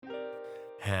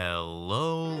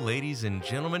Hello, ladies and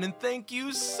gentlemen, and thank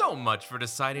you so much for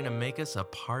deciding to make us a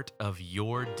part of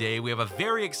your day. We have a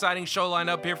very exciting show lined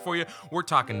up here for you. We're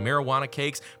talking marijuana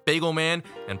cakes, Bagel Man,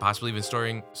 and possibly even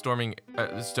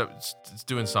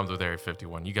doing something with Area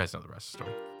 51. You guys know the rest of the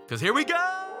story. Because here we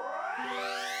go!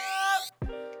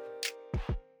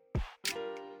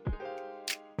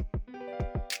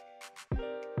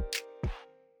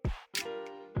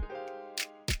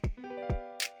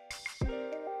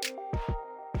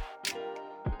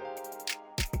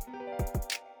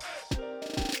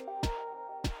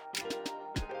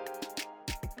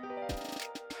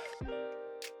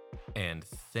 And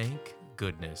thank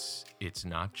goodness it's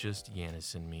not just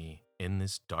Yanis and me in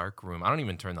this dark room. I don't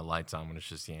even turn the lights on when it's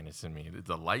just Yanis and me.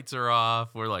 The lights are off.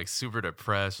 We're like super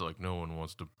depressed. Like no one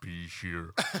wants to be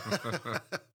here.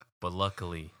 But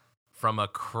luckily, from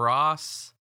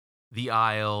across the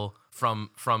aisle, from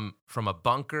a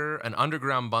bunker, an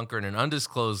underground bunker in an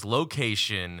undisclosed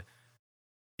location,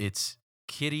 it's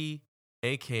Kitty,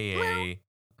 a.k.a.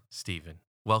 Steven.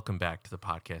 Welcome back to the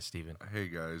podcast, Steven. Hey,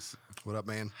 guys. What up,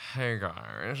 man? Hey,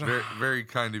 guys. Very, very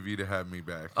kind of you to have me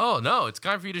back. Oh, no, it's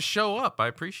kind for you to show up. I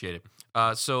appreciate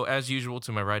it. So, as usual,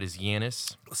 to my right is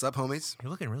Yanis. What's up, homies?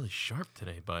 You're looking really sharp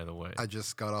today, by the way. I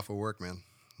just got off of work, man.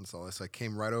 That's all. I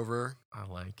came right over. I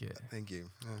like it. Thank you.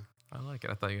 Yeah. I like it.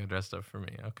 I thought you got dressed up for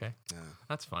me. Okay. Yeah.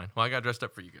 That's fine. Well, I got dressed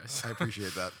up for you guys. I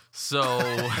appreciate that.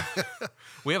 So,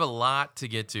 we have a lot to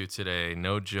get to today.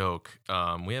 No joke.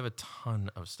 We have a ton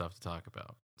of stuff to talk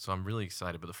about. So I'm really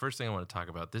excited. But the first thing I want to talk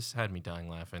about, this had me dying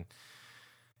laughing.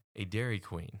 A Dairy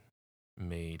Queen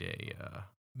made a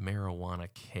marijuana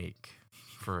cake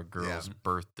for a girl's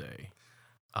birthday.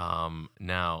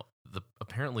 Now,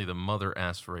 apparently the mother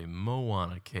asked for a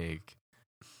Moana cake,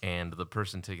 and the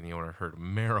person taking the order heard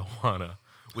marijuana,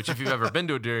 which if you've ever been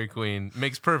to a Dairy Queen,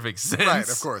 makes perfect sense. Right,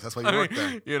 of course. That's why you work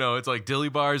there. You know, it's like Dilly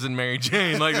Bars and Mary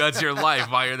Jane. Like, that's your life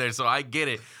while you're there. So I get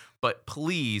it. But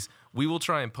please, we will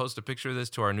try and post a picture of this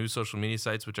to our new social media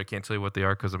sites, which I can't tell you what they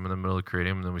are because I'm in the middle of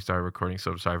creating them, and then we started recording, so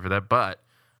I'm sorry for that. But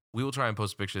we will try and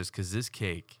post pictures because this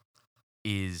cake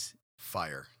is...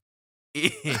 Fire.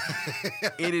 It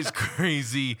is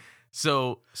crazy.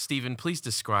 So, Steven, please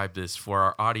describe this for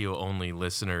our audio-only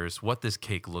listeners, what this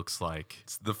cake looks like.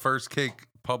 It's the first cake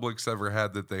Publix ever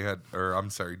had that they had, or I'm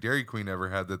sorry, Dairy Queen ever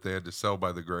had that they had to sell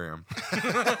by the gram.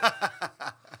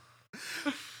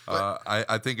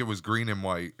 I think it was green and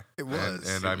white. It was.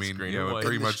 And It I was mean, green you and know, white. it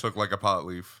pretty much looked like a pot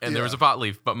leaf. And there was a pot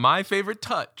leaf. But my favorite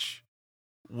touch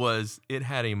was it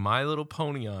had a My Little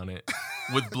Pony on it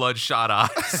with bloodshot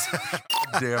eyes.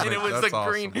 Damn And it, it was that's a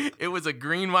awesome.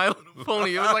 green My Little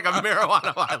Pony. It was like a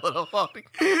marijuana My Little Pony.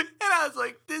 And I was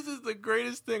like, this is the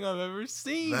greatest thing I've ever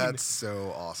seen. That's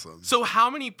so awesome. So how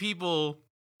many people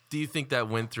do you think that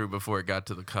went through before it got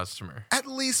to the customer? At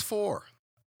least four.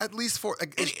 At least four.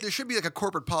 There should be like a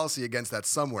corporate policy against that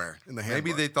somewhere in the handbook.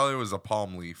 Maybe they thought it was a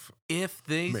palm leaf.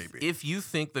 Maybe. If you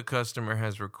think the customer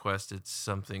has requested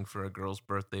something for a girl's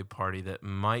birthday party that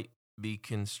might be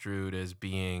construed as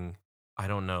being, I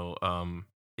don't know,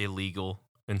 illegal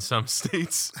in some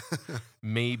states,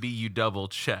 maybe you double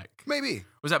check. Maybe.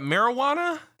 Was that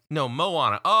marijuana? No,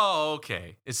 Moana. Oh,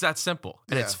 okay. It's that simple,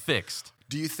 and it's Yeah. fixed.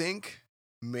 Do you think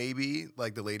maybe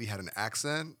like the lady had an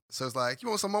accent? So it's like, you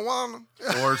want some Moana?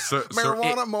 Or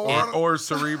Marijuana, Moana? or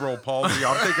cerebral palsy.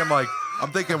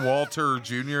 I'm thinking Walter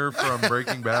Jr. from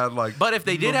Breaking Bad. Like, But if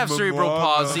they did have cerebral Moana.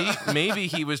 palsy, maybe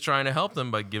he was trying to help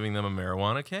them by giving them a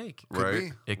marijuana cake. Could right?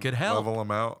 be. It could help. Level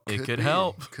them out. It could be.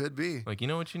 help. Could be. Like, you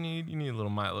know what you need? You need a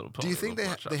little My Little Pony. Do you think little they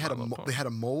bloodshot had My Little Pony. they had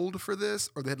a mold for this,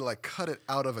 or they had to like cut it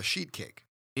out of a sheet cake?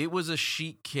 It was a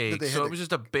sheet cake, they had so to- it was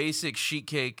just a basic sheet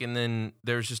cake, and then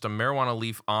there's just a marijuana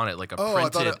leaf on it, like a Oh,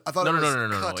 printed. I thought no, it was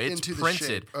no. cut It's into the printed.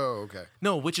 shape. Oh, okay.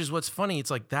 No, which is what's funny. It's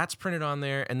like that's printed on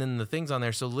there, and then the thing's on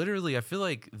there. So literally, I feel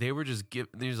like they were just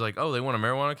they was like, oh, they want a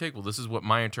marijuana cake. Well, this is what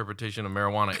my interpretation of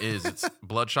marijuana is. It's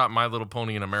bloodshot My Little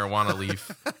Pony and a marijuana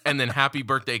leaf, and then Happy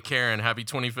Birthday Karen, Happy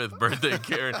 25th Birthday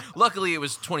Karen. Luckily, it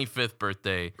was 25th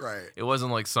birthday. Right. It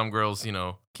wasn't like some girls,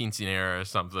 quinceanera or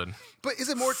something. But is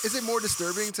it more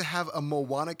disturbing to have a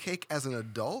Moana cake as an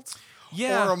adult?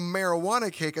 Yeah. Or a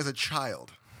marijuana cake as a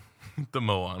child? The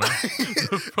Moana.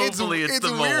 Hopefully, it's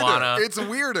the weirder. Moana. It's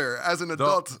weirder as an The,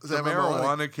 adult to the have a marijuana.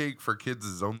 marijuana cake for kids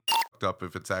is only up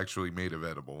if it's actually made of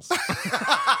edibles.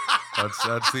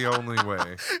 That's the only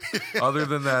way. Other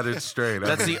than that, it's straight.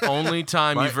 That's the only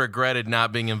time you've regretted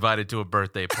not being invited to a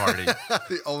birthday party.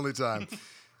 The only time.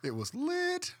 It was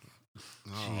lit.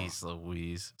 Jeez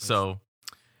Louise. So,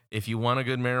 if you want a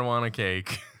good marijuana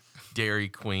cake, Dairy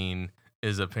Queen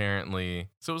is apparently...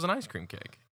 So it was an ice cream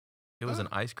cake. It was an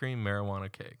ice cream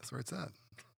marijuana cake. That's where it's at.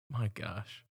 My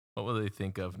gosh. What will they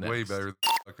think of next? Way better than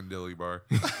fucking Dilly Bar.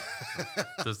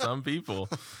 To some people.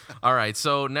 All right,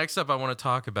 so next up I want to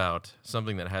talk about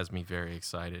something that has me very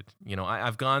excited. You know,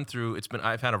 I've gone through,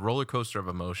 I've had a roller coaster of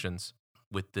emotions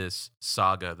with this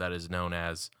saga that is known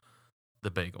as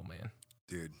the Bagel Man.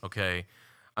 Dude. Okay,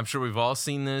 I'm sure we've all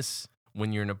seen this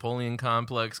when your Napoleon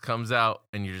complex comes out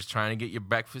and you're just trying to get your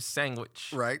breakfast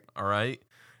sandwich. Right. All right,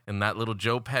 and that little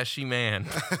Joe Pesci man.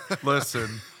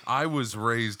 Listen, I was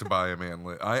raised by a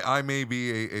manlet. I may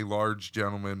be a large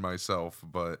gentleman myself,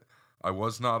 but I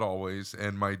was not always.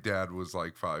 And my dad was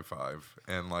like 5'5"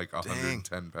 and like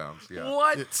 110 pounds. Yeah.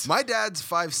 What? My dad's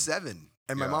 5'7",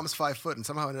 and my Yeah. mom's 5 foot, and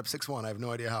somehow ended up 6'1". I have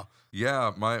no idea how.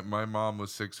 Yeah, my mom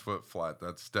was 6 foot flat.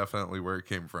 That's definitely where it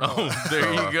came from. Oh,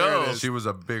 there you go. There it is. She was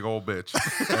a big old bitch.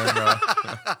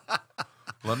 And,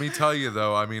 let me tell you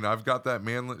though, I mean, I've got that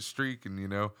manlet streak, and you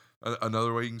know,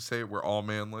 another way you can say it, we're all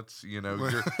manlets. You know,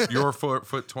 you're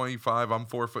 4'25", I'm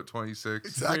 4'26".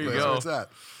 Exactly. you That's go. where it's at.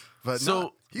 But So,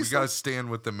 no, We he's gotta like, stand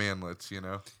with the manlets, you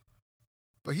know.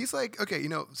 but he's like, okay, you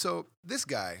know, so this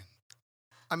guy,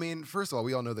 I mean, first of all,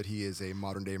 we all know that he is a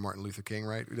modern day Martin Luther King,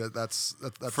 right? That's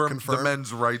From confirmed. the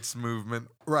men's rights movement.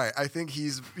 Right. I think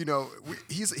he's, you know,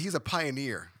 he's a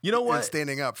pioneer. You know in what?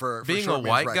 standing up for being a short man's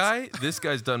white rights. guy, this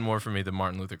guy's done more for me than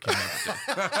Martin Luther King ever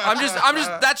did. I'm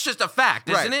just, that's just a fact,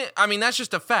 isn't Right. it? I mean, that's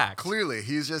just a fact. Clearly,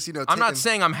 he's just, you know, I'm not taking-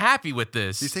 saying I'm happy with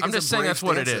this. He's taking I'm just some saying brave that's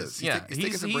what it stances. is. He's Yeah, ta- he's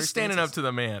taking some brave standing up stances. to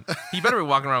the man. He better be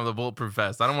walking around with a bulletproof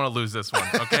vest. I don't want to lose this one,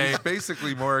 okay? He's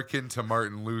basically more akin to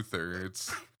Martin Luther.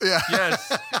 It's Yeah.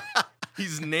 Yes.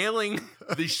 He's nailing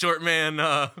the short man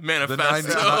the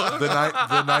manifesto.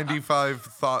 the 95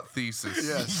 thought thesis.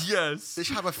 Yes. Yes. Ich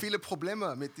habe viele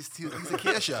Probleme mit dieser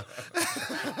Kirche.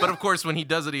 But of course, when he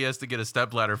does it, he has to get a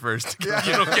stepladder first to get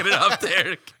it up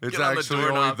there. It's get on actually the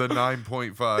only doorknob. the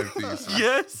 9.5 thesis.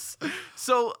 Yes.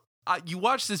 So you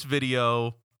watch this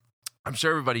video. I'm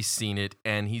sure everybody's seen it,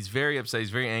 and he's very upset.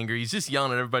 He's very angry. He's just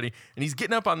yelling at everybody, and he's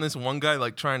getting up on this one guy,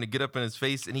 like trying to get up in his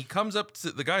face. And he comes up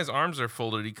to the guy's arms are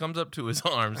folded. He comes up to his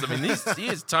arms. I mean, he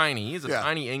is tiny. He's a Yeah.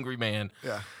 tiny, angry man.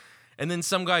 Yeah. And then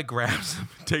some guy grabs him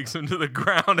and takes him to the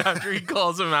ground after he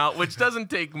calls him out, which doesn't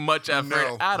take much effort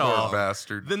No. at Poor all.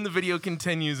 bastard. Then the video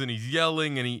continues and he's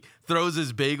yelling and he throws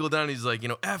his bagel down. He's like, you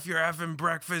know, F your effing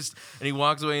breakfast. And he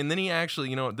walks away. And then he actually,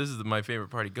 you know, this is my favorite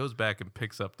part. He goes back and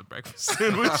picks up the breakfast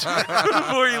sandwich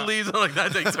before he leaves. I'm like,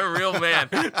 that takes a real man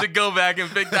to go back and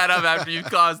pick that up after you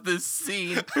caused this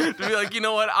scene. To be like, you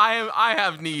know what? I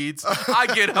have needs. I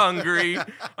get hungry.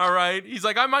 All right. He's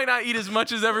like, I might not eat as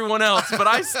much as everyone else, but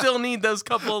I still need those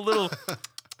couple of little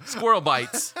squirrel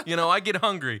bites. You know, I get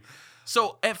hungry.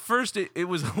 So at first it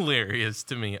was hilarious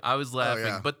to me. I was laughing,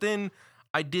 yeah. but then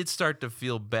I did start to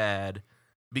feel bad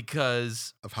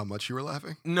because Of how much you were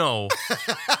laughing? no,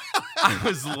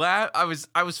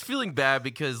 I was feeling bad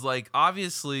because like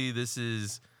obviously this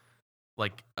is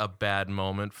like a bad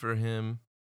moment for him,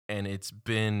 and it's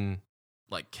been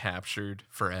like captured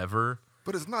forever.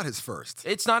 But it's not his first.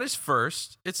 It's not his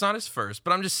first.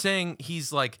 But I'm just saying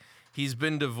he's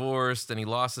been divorced and he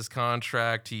lost his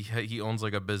contract. He owns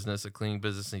like a business, a cleaning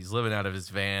business, and he's living out of his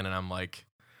van. And I'm like,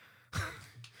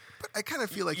 But I kind of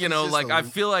feel like you know, like I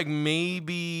feel like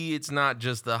maybe it's not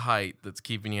just the height that's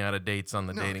keeping you out of dates on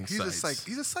the dating sites.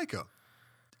 He's a psycho.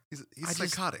 He's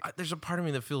psychotic. There's a part of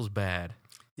me that feels bad.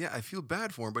 Yeah, I feel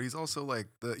bad for him, but he's also like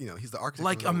he's the architect.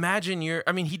 Like of the- imagine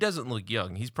he doesn't look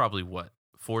young. He's probably what,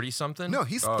 40 something? No,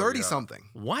 he's Oh, 30 yeah. something.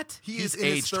 What? He He's is in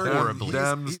his aged 30s. horribly. He's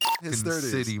Them in his fucking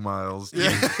 30s. city miles. Yeah.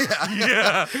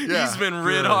 Yeah, Yeah. he's been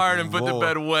rid Good hard and put the Lord.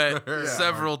 bed wet Yeah.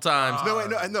 several times. No, wait,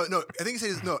 no. I think he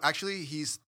said no. Actually,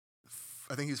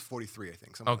 I think he's 43. I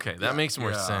think. something Okay, like that makes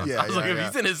more Yeah. sense. Yeah, I was like, yeah, if yeah.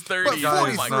 he's in his But 30s, Guy oh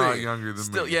is my not god. younger than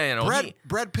Still, me. yeah, you know.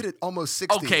 Brad Pitt at almost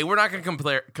 60. Okay, we're not going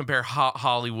to compare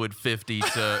Hollywood 50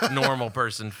 to normal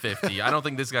person 50. I don't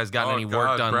think this guy's gotten Oh, any work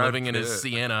God, done Brad living in his Pitt.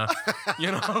 Sienna.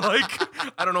 You know, like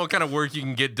I don't know what kind of work you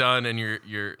can get done in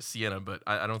your Sienna, but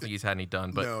I don't think he's had any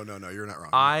done. But no, you're not wrong.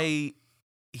 I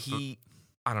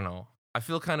don't know. I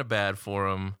feel kind of bad for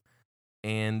him.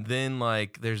 And then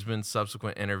like there's been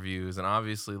subsequent interviews, and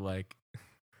obviously like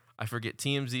I forget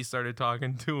TMZ started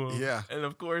talking to him. Yeah. And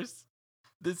of course,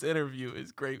 this interview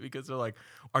is great because they're like,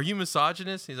 "Are you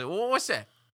misogynist?" He's like, "Well, what's that?"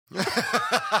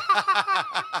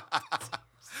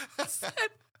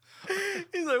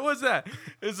 He's like, "What's that?"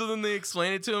 And so then they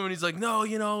explain it to him, and he's like, "No,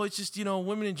 you know, it's just, you know,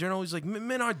 women in general." He's like,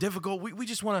 "Men are difficult. We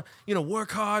just want to, you know,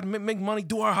 work hard, make money,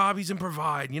 do our hobbies, and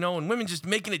provide, you know, and women just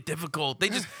making it difficult. They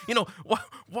just, you know,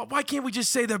 why can't we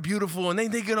just say they're beautiful?" And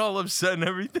they get all upset and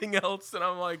everything else. And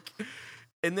I'm like,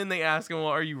 And then they ask him, well,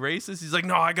 are you racist? He's like,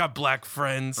 no, I got black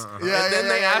friends. Yeah, And then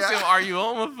yeah, they yeah, ask yeah. him, are you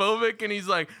homophobic? And he's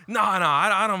like, no,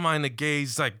 I don't mind the gays.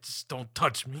 He's like, just don't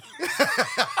touch me.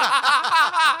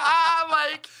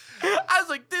 Like, I was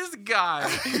like, this guy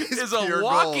is a pure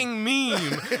walking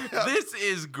meme. This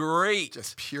is great.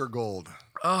 Just pure gold.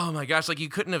 Oh my gosh, like you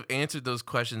couldn't have answered those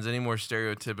questions any more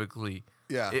stereotypically.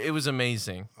 Yeah. It was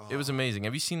amazing. It was amazing.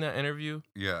 Have you seen that interview?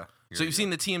 Yeah. So you've seen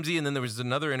the TMZ, and then there was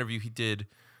another interview he did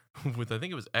with, I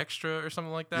think it was Extra or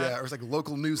something like that. Yeah, it was like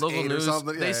local news Local 8 news. or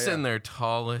something. They Yeah, send their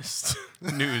tallest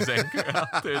news anchor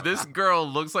out there. This girl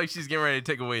looks like she's getting ready to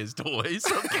take away his toys.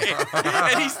 Okay,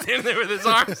 and he's standing there with his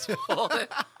arms folded.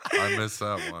 I missed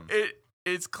that one.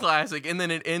 It's classic, and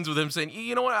then it ends with him saying,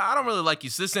 "You know what? I don't really like you,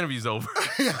 so this interview's over."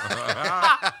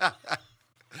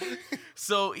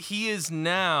 So he is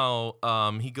now,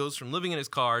 he goes from living in his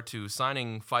car to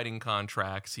signing fighting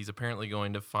contracts. He's apparently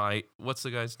going to fight, what's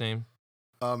the guy's name?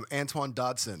 Antoine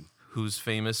Dodson. Who's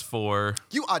famous for,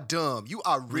 You are dumb. You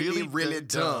are really, Really really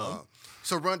dumb. dumb.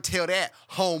 So run tell that,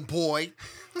 homeboy.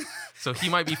 so he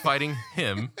might be fighting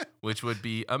him, which would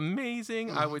be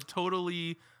amazing. I would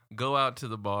totally go out to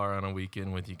the bar on a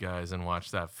weekend with you guys and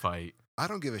watch that fight. I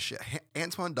don't give a shit.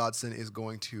 Antoine Dodson is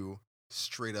going to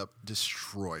straight up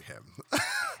destroy him.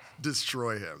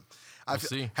 Destroy him. We'll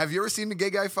see. Have you ever seen a gay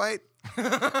guy fight?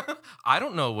 I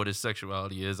don't know what his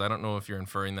sexuality is. I don't know if you're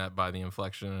inferring that by the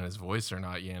inflection in his voice or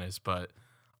not, Yanis, but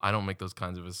I don't make those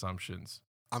kinds of assumptions.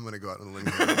 I'm gonna go out on a limb.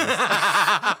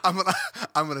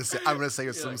 I'm gonna say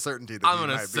with some certainty that I'm he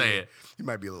gonna might say it. He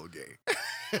might be a little gay.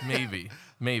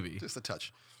 Maybe. Just a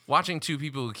touch. Watching two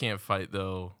people who can't fight,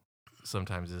 though,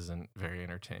 sometimes isn't very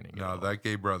entertaining. No, at all. that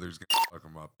gay brother's gonna fuck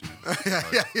him up,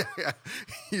 dude. yeah.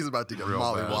 He's about to get Real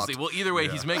bad. We'll mollywopped. see. Well, either way,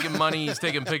 he's making money. He's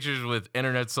taking pictures with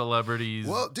internet celebrities.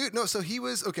 Well, dude, no. So he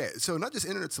was okay. So not just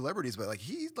internet celebrities, but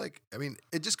I mean,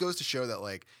 it just goes to show that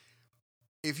like,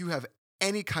 if you have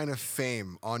any kind of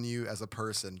fame on you as a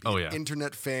person, be it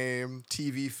internet fame,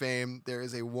 TV fame, there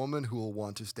is a woman who will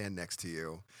want to stand next to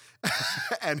you,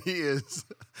 and he is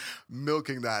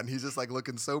milking that, and he's just like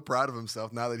looking so proud of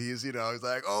himself now that he's, he's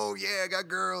like, oh yeah, I got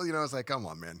girl, it's like, come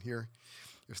on, man, you're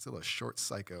still a short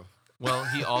psycho. Well,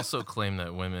 he also claimed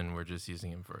that women were just using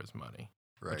him for his money,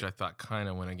 Right. which I thought kind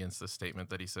of went against the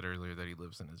statement that he said earlier that he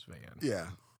lives in his van. Yeah.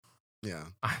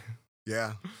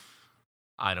 Yeah.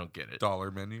 I don't get it.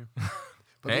 Dollar menu.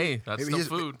 But Hey, that's maybe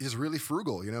still food. He's really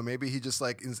frugal, Maybe he just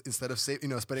like instead of spending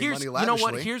money You lavishly. know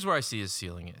what? Here's where I see his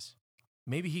ceiling is.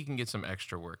 Maybe he can get some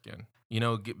extra work in.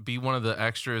 Be one of the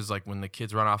extras, like when the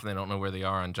kids run off and they don't know where they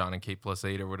are on John and Kate Plus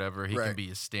 8 or whatever. He can Right.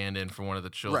 be a stand-in for one of the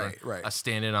children. Right. A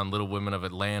stand-in on Little Women of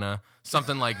Atlanta.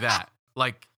 Something like that.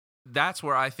 Like, that's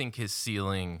where I think his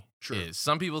ceiling Sure. is.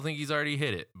 Some people think he's already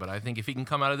hit it. But I think if he can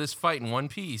come out of this fight in one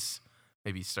piece,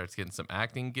 maybe he starts getting some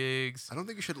acting gigs. I don't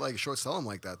think you should like short sell him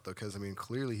like that though, because I mean,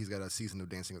 clearly he's got a season of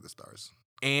Dancing with the Stars.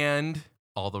 And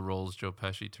all the roles Joe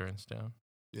Pesci turns down.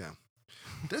 Yeah.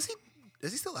 Does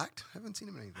he still act? I haven't seen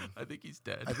him in anything. I think he's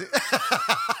dead.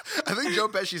 I think Joe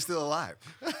Pesci's still alive.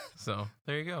 So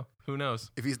there you go. Who knows?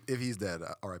 If he's dead,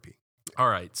 R.I.P. All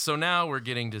right. So now we're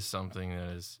getting to something that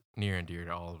is near and dear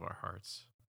to all of our hearts.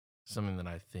 Something that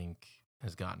I think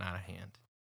has gotten out of hand.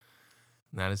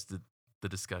 And that is the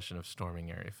discussion of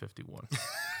storming Area 51.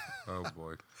 Oh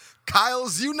boy.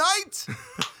 Kyles unite!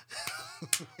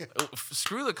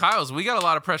 Screw the Kyles. We got a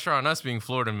lot of pressure on us being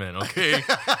Florida men, okay?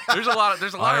 There's a lot of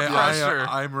pressure.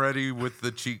 I'm ready with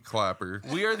the cheek clapper.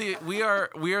 We are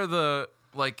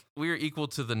equal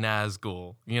to the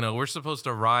Nazgul. We're supposed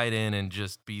to ride in and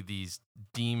just be these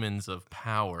demons of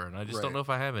power, and I just don't Right. know if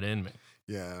I have it in me.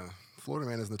 Yeah. Florida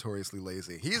man is notoriously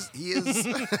lazy. He is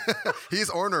he's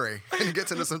ornery and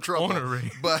gets into some trouble.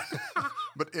 Ornery. But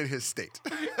in his state.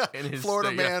 In his Florida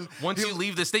state, yeah. man. Once you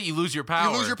leave the state, you lose your you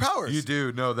power. lose your powers. You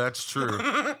do. No, that's true.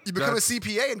 You become a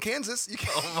CPA in Kansas. You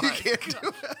can't, you can't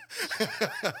do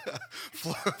it.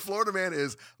 Florida man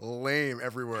is lame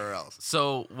everywhere else.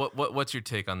 So, what's your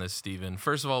take on this, Steven?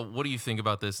 First of all, what do you think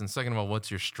about this? And second of all,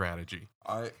 what's your strategy?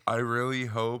 I really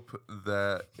hope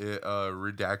that it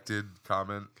redacted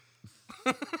comment.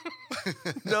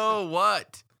 No,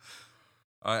 what?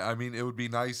 I mean, it would be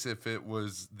nice if it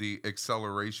was the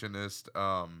accelerationist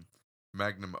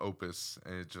magnum opus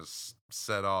and it just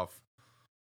set off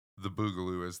the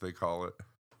boogaloo, as they call it.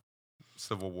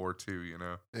 Civil War II,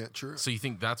 Yeah, true. So you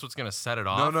think that's what's going to set it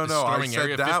off? No. Is I Storming said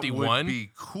Area that 51? would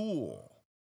be cool,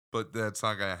 but that's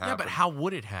not going to happen. Yeah, but how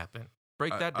would it happen?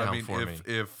 Break that down I mean, for me.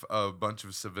 if a bunch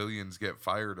of civilians get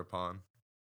fired upon.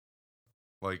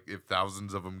 Like if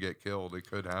thousands of them get killed, it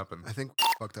could happen. I think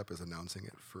fucked up is announcing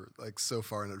it for like so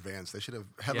far in advance. They should have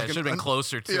had Yeah, like it should have been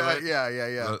closer to it.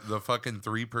 Yeah. The fucking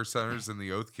 3%ers and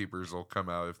the Oath Keepers will come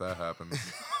out if that happens.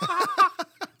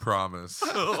 Promise.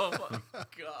 Oh my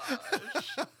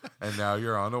gosh. And now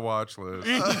you're on the watch list.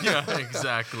 Yeah,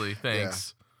 exactly.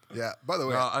 Thanks. Yeah. By the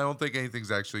way, No, I don't think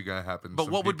anything's actually going to happen. But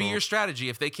Some what would be people- your strategy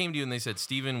if they came to you and they said,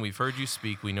 "Steven, we've heard you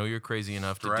speak. We know you're crazy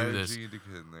enough to do this. strategy to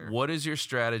get in there? What is your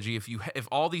strategy if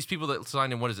all these people that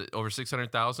signed in, what is it, over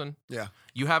 600,000? yeah.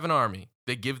 You have an army.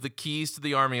 They give the keys to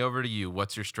the army over to you.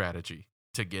 What's your strategy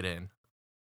to get in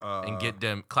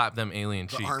and clap them alien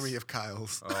The cheeks? army of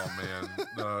Kyles. Oh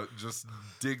man, just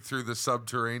dig through the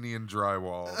subterranean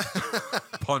drywall,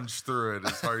 punch through it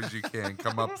as hard as you can,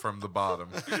 come up from the bottom.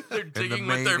 They're in the digging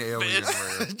with main their alien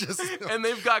fists. layer. Just And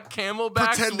they've got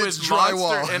camelbacks Pretend with it's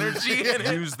drywall. monster energy in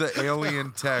it. Use the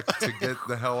alien tech to get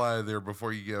the hell out of there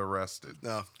before you get arrested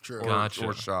no, true. or, Gotcha.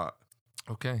 or shot.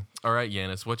 Okay. All right,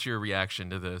 Yanis, what's your reaction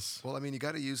to this? Well, I mean, you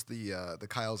got to use the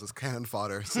Kyles as cannon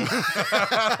fodder. So. We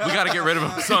got to get rid of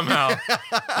them somehow.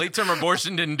 Late-term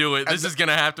abortion didn't do it. This is going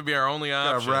to have to be our only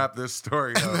Gotta option. wrap this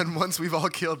story And up. then once we've all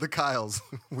killed the Kyles,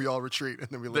 we all retreat and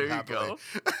then we live There you happily. go.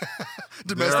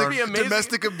 That'd be amazing.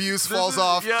 Domestic abuse This falls is-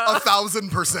 off yeah.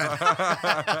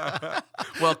 1,000%.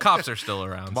 Well, cops are still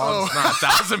around. So Oh. it's not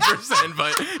 1,000%,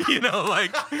 but,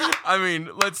 I mean,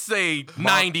 let's say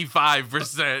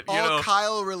 95%, all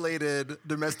Kyle-related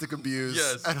domestic abuse,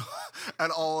 Yes.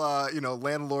 and all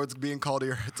landlords being called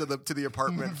to the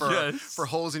apartment Yes. for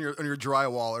holes in your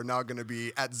drywall are now going to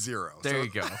be at zero. There So- you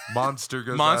go. Monster goes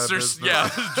out of Monsters,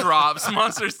 business. yeah, drops.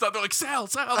 Monsters stuff. They're like, sell.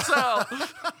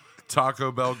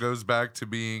 Taco Bell goes back to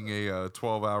being a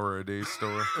 12-hour-a-day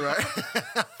store. Right?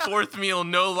 Fourth meal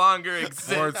no longer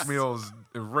exists. Fourth meal is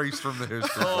erased from the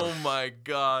history. Oh my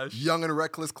gosh. Young and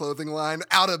Reckless clothing line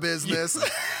out of business.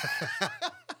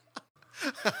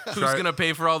 Who's going to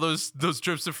pay for all those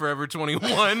trips to Forever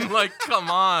 21? Like, come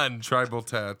on. Tribal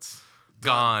tats.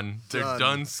 Gone. They're Done.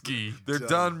 done ski. They're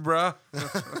done, bruh.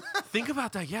 Think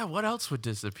about that. Yeah, what else would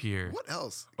disappear? What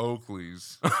else?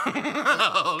 Oakley's.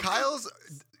 Kyle's.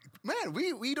 Man,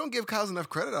 we don't give Kyle's enough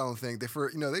credit. I don't think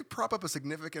they prop up a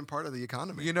significant part of the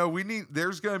economy. You know,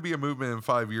 there's going to be a movement in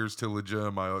 5 years to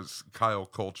legitimize Kyle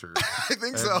culture. I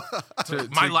think so.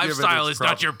 My lifestyle is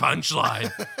not your punchline.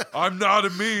 I'm not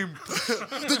a meme.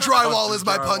 The drywall is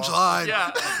my Drywall. punchline.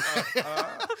 Yeah.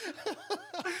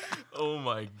 Oh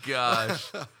my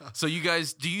gosh. So you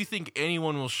guys, do you think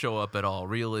anyone will show up at all,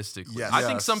 realistically? Yes. I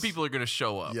think Yes. some people are going to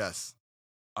show up. Yes.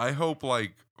 I hope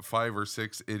like 5 or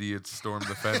 6 idiots storm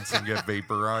the fence and get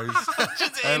vaporized.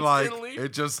 Just And like instantly.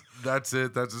 that's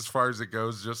it. That's as far as it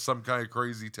goes. Just some kind of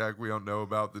crazy tech we don't know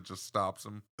about that just stops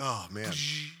them. Oh man.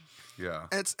 Yeah.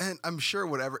 And I'm sure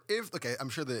I'm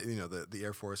sure that the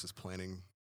Air Force is planning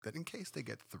that in case they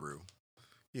get through.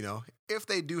 If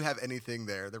they do have anything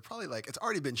there, they're probably like it's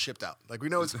already been shipped out. Like we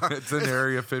know it's It's in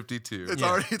Area 52. It's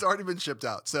Yeah. already been shipped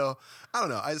out. So I don't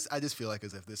know. I just feel like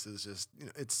as if this is just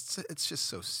it's just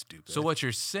so stupid. So what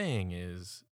you're saying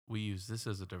is we use this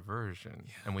as a diversion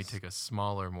and we take a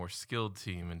smaller, more skilled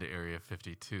team into Area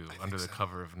 52 under the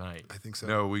cover of night. I think so.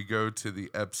 No, we go to the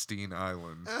Epstein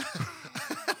Island.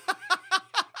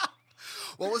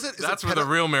 What was it? Is That's it where the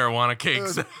real marijuana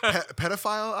cakes.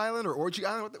 pedophile island or orgy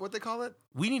island? What they call it?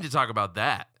 We need to talk about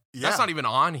that. Yeah. That's not even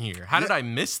on here. How did Yeah. I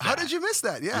miss that? How did you miss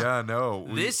that? Yeah. Yeah, no.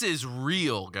 This is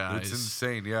real, guys. It's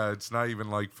insane. Yeah, it's not even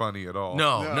like funny at all.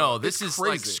 No, No, this it's is like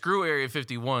crazy. screw Area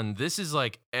 51. This is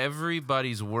like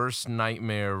everybody's worst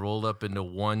nightmare rolled up into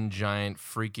one giant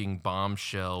freaking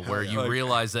bombshell where you Like-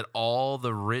 realize that all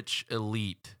the rich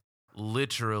elite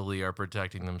literally are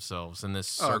protecting themselves in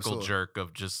this Oh, circle absolutely. jerk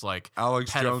of just like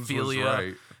Alex Jones was pedophilia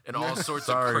right. and all sorts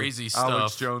Sorry, of crazy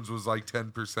Alex stuff. Jones was like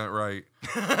 10% right.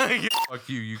 Fuck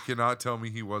you. You cannot tell me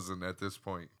he wasn't at this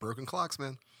point. Broken clocks,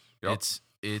 man. Yep.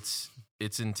 It's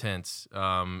intense.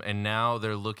 And now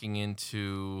they're looking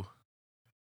into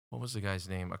what was the guy's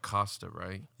name? Acosta,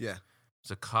 right? Yeah.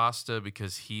 It's Acosta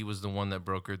because he was the one that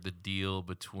brokered the deal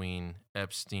between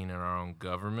Epstein and our own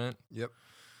government. Yep.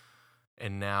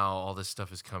 And now all this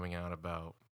stuff is coming out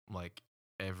about like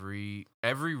every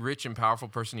rich and powerful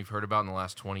person you've heard about in the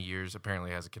last 20 years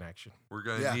apparently has a connection. We're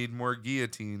going to Yeah. need more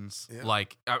guillotines. Yeah.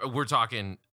 Like we're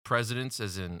talking presidents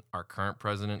as in our current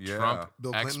president, Yeah. Trump,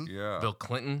 Bill Clinton. Yeah. Bill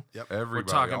Clinton. Everybody. We're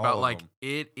talking all about of like them.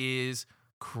 it is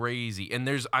crazy. And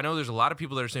I know there's a lot of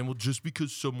people that are saying, well, just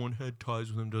because someone had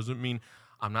ties with him doesn't mean.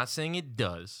 I'm not saying it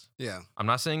does. Yeah. I'm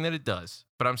not saying that it does,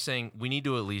 but I'm saying we need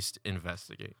to at least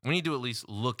investigate. We need to at least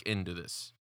look into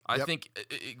this. I Yep. think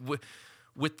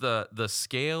with the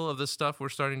scale of the stuff we're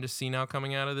starting to see now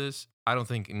coming out of this, I don't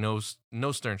think no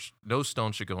stone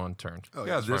should go unturned. Oh,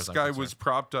 yeah, this guy was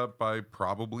propped up by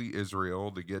probably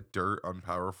Israel to get dirt on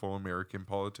powerful American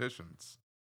politicians.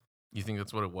 You think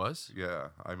that's what it was? Yeah,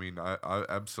 I mean, I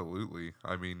absolutely.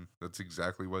 I mean, that's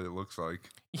exactly what it looks like.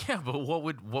 Yeah, but what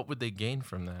would they gain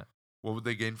from that? What would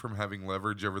they gain from having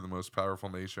leverage over the most powerful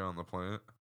nation on the planet?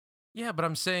 Yeah, but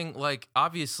I'm saying, like,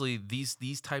 obviously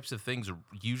these types of things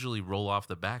usually roll off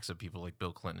the backs of people like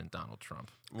Bill Clinton and Donald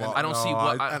Trump. Well, I don't see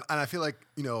what. And I feel like,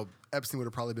 Epstein would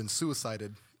have probably been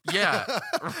suicided. Yeah.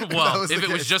 Well, if it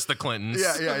was just the Clintons.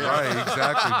 Yeah. Right,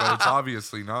 exactly. But it's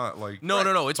obviously not like.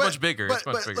 No. It's much bigger. It's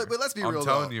much bigger. But let's be real. I'm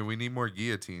telling you, we need more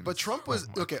guillotines. But Trump was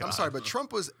okay. God. I'm sorry, but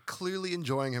Trump was clearly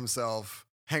enjoying himself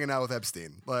hanging out with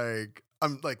Epstein. Like,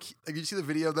 you see the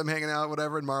video of them hanging out,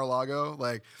 whatever, in Mar-a-Lago.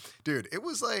 Like, dude, it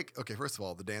was like, okay. First of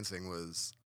all, the dancing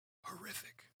was horrific.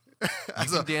 You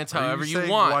can dance however you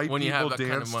want when you have that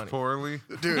kind of money. Poorly?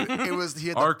 Dude, it was.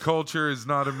 Our culture is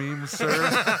not a meme,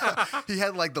 sir. He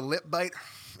had like the lip bite.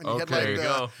 And he okay, had,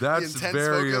 like, that's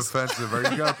very focus. offensive. Are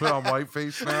you gonna put on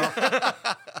whiteface now?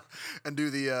 And do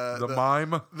the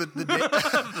mime,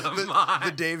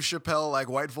 the Dave Chappelle like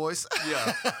white voice.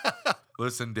 Yeah.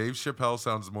 Listen, Dave Chappelle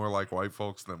sounds more like white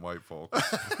folks than white folks.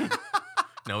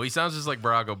 No, he sounds just like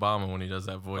Barack Obama when he does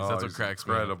that voice. That's what cracks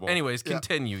me up. Anyways,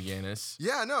 continue, Yanis.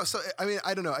 Yeah, no. So I mean,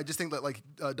 I don't know. I just think that like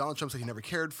Donald Trump said he never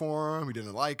cared for him. He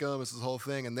didn't like him. It's this whole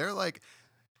thing, and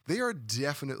they are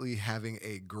definitely having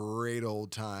a great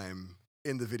old time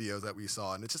in the videos that we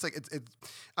saw, and it's just like it's.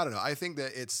 I don't know. I think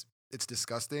that it's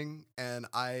disgusting, and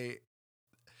I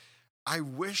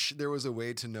wish there was a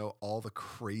way to know all the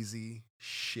crazy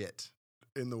shit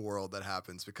in the world that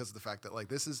happens, because of the fact that like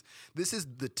this is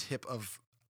the tip of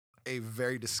a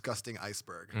very disgusting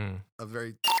iceberg, a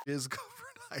very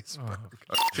covered iceberg,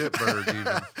 a shitberg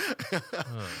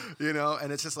even.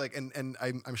 And it's just like, and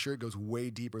I'm sure it goes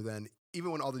way deeper than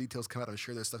even when all the details come out. I'm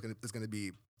sure there's stuff that's going to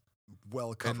be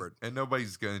well covered, and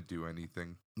nobody's going to do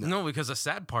anything. No, because the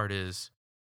sad part is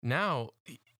now,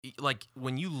 like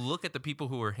when you look at the people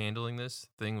who were handling this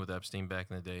thing with Epstein back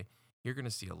in the day, you're going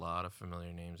to see a lot of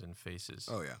familiar names and faces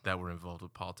that were involved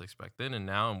with politics back then and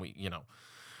now. And we,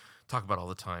 talk about all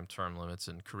the time term limits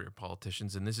and career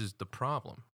politicians. And this is the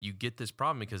problem. You get this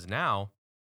problem because now,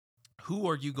 who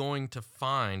are you going to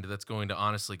find that's going to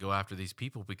honestly go after these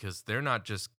people? Because they're not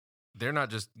just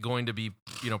going to be,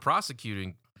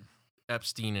 prosecuting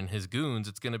Epstein and his goons.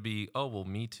 It's going to be, oh, well,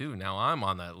 me too. Now I'm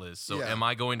on that list. So am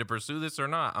I going to pursue this or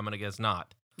not? I'm going to guess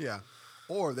not. Yeah.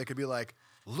 Or they could be like,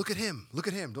 look at him.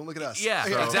 Don't look at us. Yeah,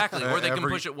 so, exactly. Or they can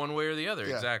push it one way or the other.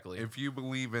 Yeah. Exactly. If you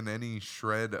believe in any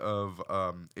shred of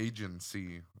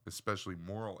agency, especially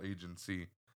moral agency,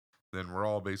 then we're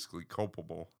all basically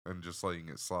culpable and just letting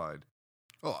it slide.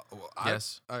 Oh, well,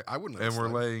 yes. I wouldn't. And we're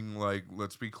laying, like,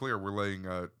 let's be clear, we're laying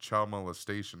a child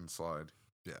molestation slide.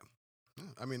 Yeah.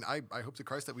 I mean, I hope to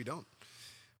Christ that we don't.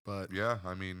 But yeah,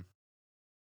 I mean,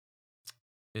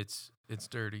 it's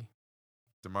dirty.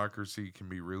 Democracy can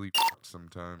be really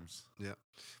sometimes. Yeah.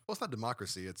 Well, it's not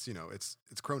democracy. It's it's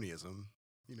cronyism.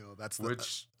 That's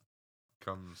which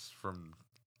comes from.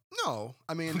 No,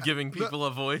 I mean giving people a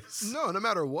voice. No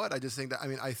matter what. I just think that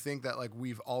I think that like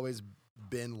we've always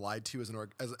been lied to as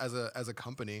a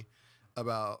company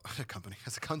about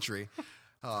as a country.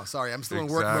 Oh, sorry, I'm still in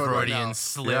work mode right now.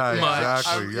 Slip yeah,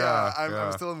 exactly.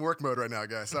 I'm still in work mode right now,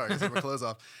 guys. Sorry, take my clothes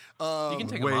off. You can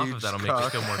take them off if that'll make you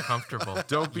feel more comfortable.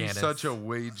 Don't be such a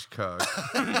wage cuck.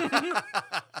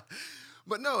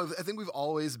 But no, I think we've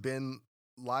always been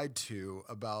lied to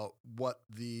about what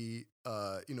the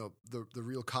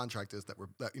real contract is that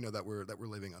we're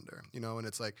living under. And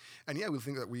it's like, and yeah, we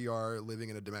think that we are living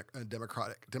in a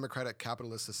democratic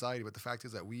capitalist society, but the fact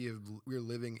is that we're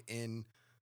living in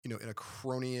in a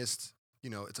cronyist,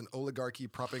 it's an oligarchy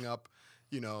propping up,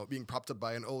 being propped up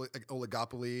by an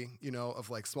oligopoly,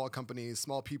 of like small companies,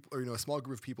 small people, or, a small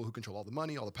group of people who control all the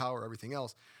money, all the power, everything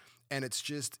else. And it's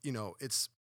just, it's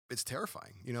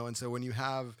terrifying, and so when you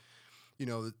have,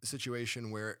 the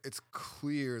situation where it's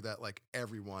clear that like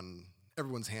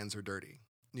everyone's hands are dirty,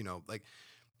 like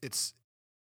it's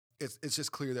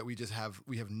just clear that we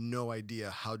have no idea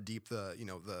how deep the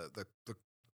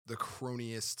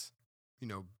cronyist,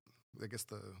 I guess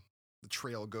the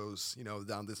trail goes,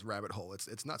 down this rabbit hole.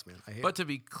 It's nuts, man. I hate it. But to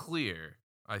be clear,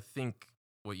 I think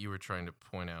what you were trying to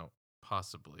point out,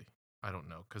 possibly, I don't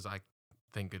know, because I,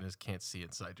 thank goodness, can't see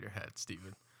inside your head,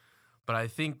 Stephen. But I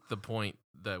think the point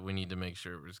that we need to make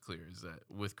sure it was clear is that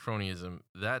with cronyism,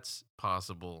 that's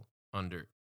possible under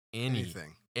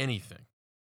anything.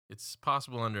 It's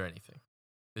possible under anything.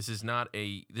 This is not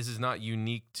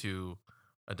unique to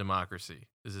a democracy.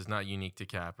 This is not unique to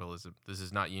capitalism. This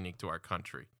is not unique to our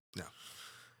country. No.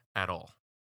 At all.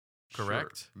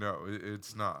 Correct? Sure. No,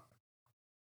 it's not.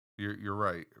 You're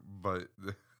right, but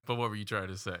But what were you trying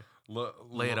to say?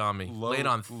 Lay it low- on me. Lay it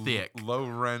on thick. Low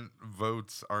rent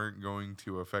votes aren't going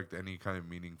to affect any kind of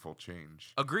meaningful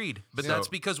change. Agreed. But So- that's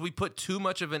because we put too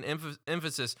much of an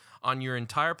emphasis on your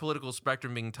entire political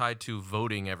spectrum being tied to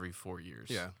voting every 4 years.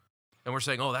 Yeah. And we're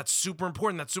saying, oh, that's super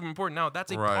important. That's super important. No,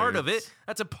 that's a Right, part of it's- it.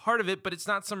 That's a part of it, but it's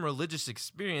not some religious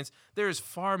experience. There is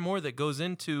far more that goes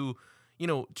into,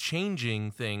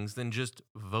 changing things than just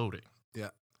voting.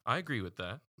 Yeah. I agree with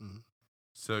that.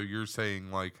 So you're saying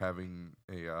like having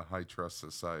a high trust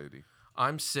society?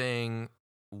 I'm saying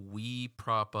we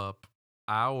prop up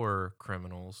our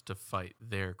criminals to fight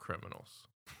their criminals.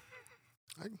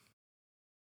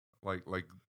 Like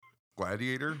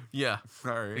Gladiator? Yeah,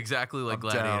 All right. exactly like I'm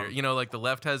Gladiator. down. Like the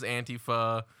left has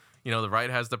Antifa, the right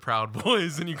has the Proud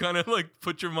Boys, and you kind of like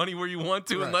put your money where you want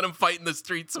to and Right. let them fight in the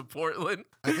streets of Portland.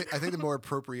 I think the more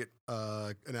appropriate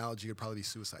analogy would probably be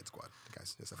Suicide Squad,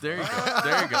 guys. Just There you go.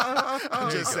 There you go.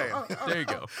 I'm just saying. There you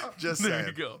go. Just There saying.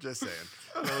 you go. Just saying.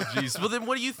 Oh, jeez. Well, then,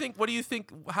 what do you think?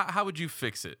 How would you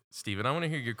fix it, Steven? I want to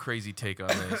hear your crazy take on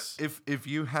this. If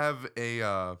you have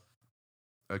a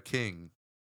king,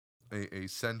 a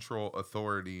central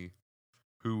authority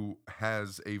who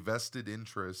has a vested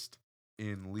interest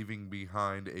in leaving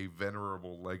behind a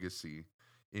venerable legacy,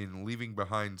 in leaving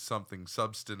behind something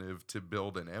substantive to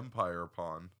build an empire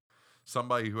upon,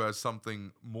 somebody who has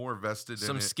something more vested in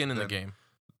Some it skin in the than game.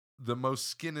 the most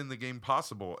skin in the game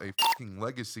possible, a fucking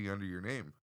legacy under your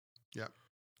name. Yeah.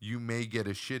 You may get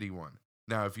a shitty one.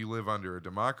 Now, if you live under a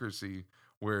democracy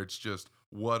where it's just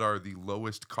what are the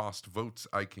lowest cost votes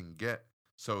I can get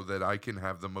so that I can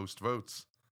have the most votes,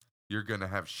 you're going to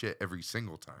have shit every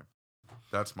single time.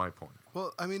 That's my point.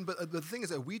 Well, I mean, but the thing is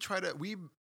that we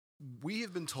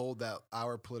have been told that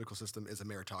our political system is a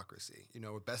meritocracy.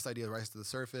 Best ideas rise to the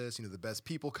surface. The best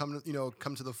people come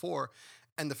to the fore.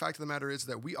 And the fact of the matter is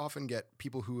that we often get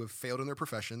people who have failed in their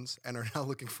professions and are now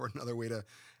looking for another way to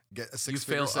get a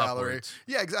six-figure salary. Upwards.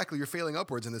 Yeah, exactly. You're failing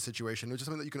upwards in this situation, which is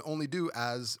something that you can only do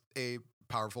as a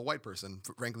powerful white person,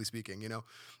 frankly speaking.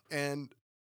 And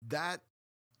that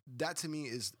to me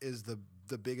is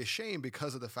the biggest shame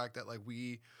because of the fact that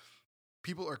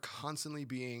people are constantly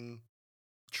being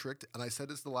tricked, and I said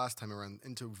this the last time around,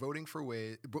 into voting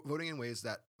in ways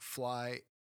that fly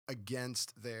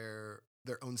against their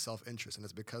own self-interest, and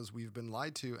it's because we've been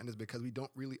lied to, and it's because we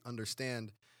don't really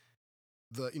understand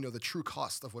the true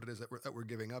cost of what it is that we're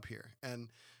giving up here, and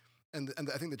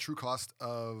I think the true cost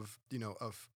of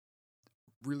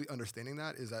really understanding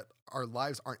that is that our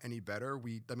lives aren't any better.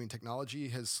 Technology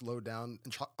has slowed down.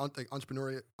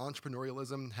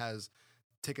 Entrepreneurialism has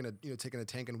taken a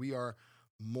tank, and we are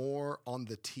more on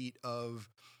the teat of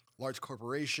large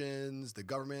corporations, the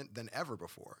government than ever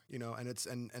before. And it's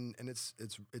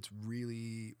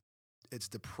really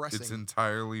depressing. It's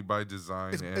entirely by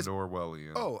design and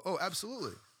Orwellian. Oh,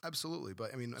 absolutely. Absolutely.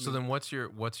 But so then what's your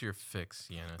fix,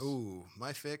 Yanis? Ooh,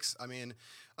 my fix.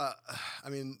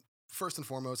 First and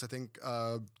foremost, I think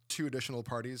 2 additional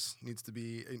parties needs to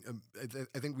be.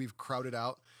 I think we've crowded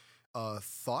out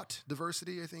thought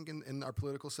diversity. I think in our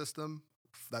political system,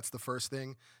 that's the first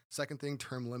thing. Second thing,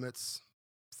 term limits.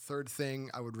 Third thing,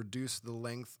 I would reduce the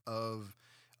length of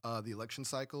the election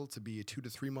cycle to be 2 to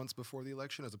 3 months before the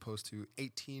election, as opposed to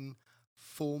 18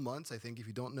 full months. I think if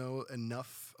you don't know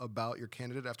enough about your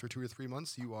candidate after 2 or 3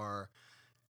 months, you're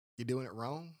doing it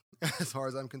wrong, as far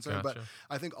as I'm concerned. Gotcha. But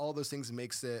I think all those things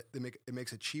makes it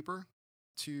cheaper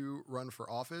to run for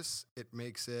office. It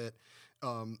makes it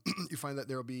you find that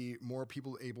there will be more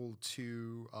people able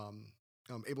to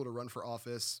run for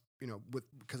office.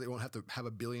 Because they won't have to have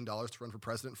 $1 billion to run for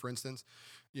president, for instance.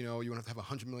 You won't have to have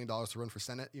 $100 million to run for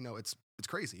Senate. It's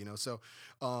crazy. So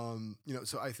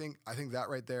I think that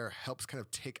right there helps kind of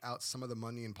take out some of the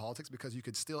money in politics, because you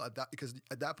could still at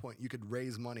that point you could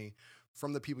raise money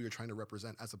from the people you're trying to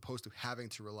represent, as opposed to having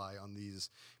to rely on these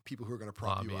people who are going to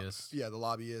prop you up. Yeah, the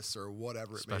lobbyists or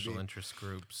whatever it may be. Special interest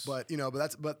groups. But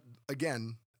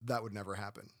again, that would never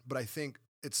happen. But I think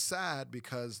it's sad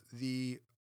because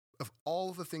of all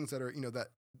of the things that are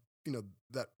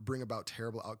that bring about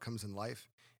terrible outcomes in life,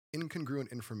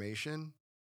 incongruent information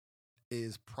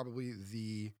is probably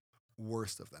the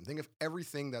worst of them. Think of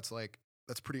everything that's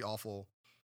pretty awful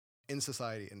in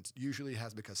society, and it usually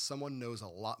has because someone knows a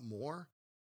lot more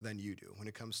than you do when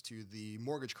it comes to the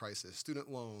mortgage crisis, student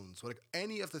loans,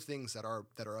 any of the things that are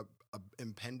a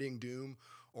impending doom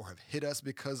or have hit us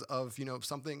because of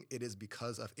something. It is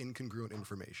because of incongruent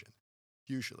information,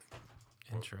 usually.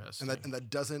 Interesting. And that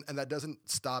doesn't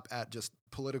stop at just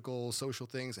political, social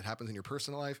things. It happens in your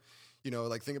personal life. You know,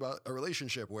 like think about a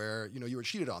relationship where, you know, you were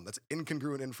cheated on. That's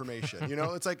incongruent information. You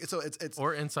know, it's like it's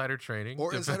or insider trading.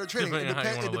 Or insider trading.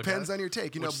 It depends on your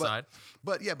take, you know, side.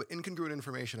 But incongruent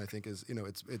information I think is, you know,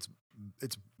 it's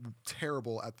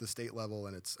terrible at the state level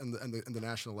and it's and the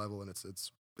national level, and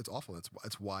it's awful.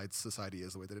 It's why society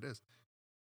is the way that it is.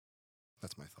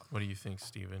 That's my thought. What do you think,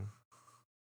 Steven?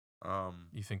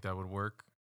 You think that would work?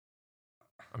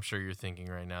 I'm sure you're thinking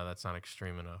right now that's not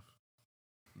extreme enough.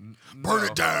 Burn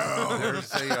it down.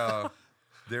 I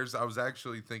was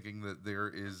actually thinking that there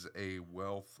is a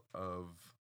wealth of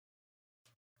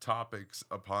topics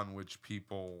upon which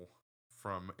people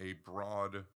from a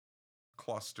broad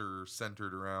cluster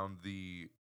centered around the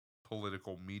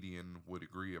political median would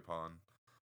agree upon,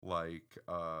 like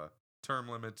term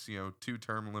limits, you know, 2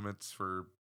 term limits for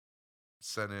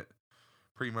Senate.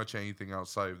 Pretty much anything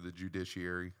outside of the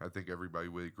judiciary, I think everybody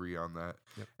would agree on that.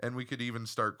 Yep. And we could even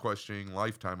start questioning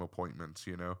lifetime appointments,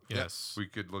 you know? Yes. We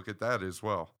could look at that as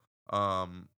well.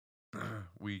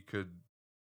 We could,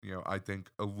 you know, I think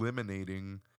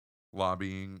eliminating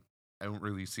lobbying, I don't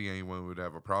really see anyone who would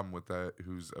have a problem with that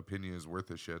whose opinion is worth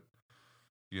a shit.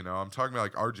 You know, I'm talking about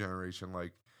like our generation,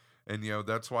 like, and, you know,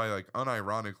 that's why, like,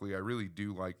 unironically, I really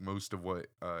do like most of what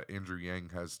Andrew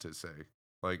Yang has to say.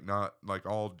 Like, not like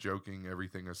all joking,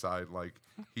 everything aside, like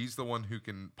he's the one who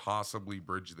can possibly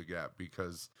bridge the gap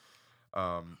because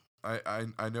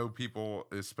I know people,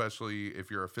 especially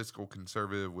if you're a fiscal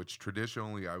conservative, which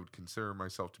traditionally I would consider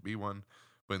myself to be one,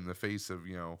 but in the face of,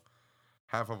 you know,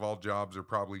 half of all jobs are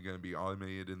probably going to be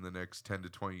automated in the next 10 to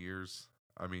 20 years.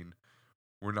 I mean,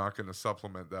 we're not going to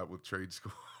supplement that with trade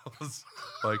schools.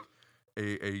 Like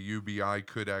a UBI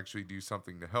could actually do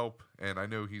something to help. And I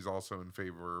know he's also in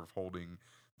favor of holding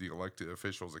the elected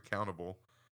officials accountable,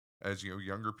 as, you know,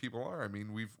 younger people are. I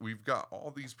mean, we've got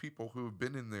all these people who have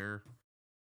been in there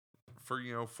for,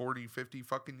 you know, 40, 50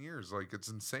 fucking years. Like, it's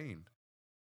insane.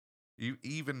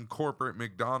 Even corporate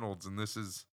McDonald's, and this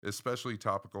is especially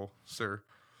topical, sir,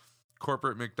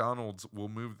 corporate McDonald's will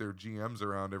move their GMs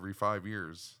around every 5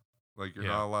 years. Like, you're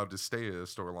not allowed to stay at a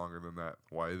store longer than that.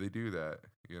 Why do they do that,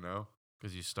 you know?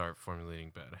 Because you start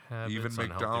formulating bad habits, even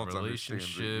McDonald's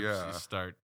relationships. You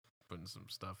start putting some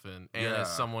stuff in. And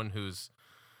as someone who's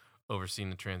overseen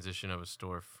the transition of a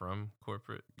store from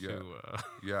corporate to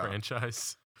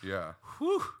franchise. Yeah.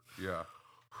 Whew. Yeah.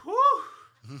 Whew.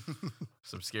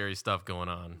 Some scary stuff going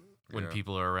on when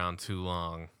people are around too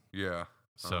long. Yeah.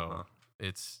 So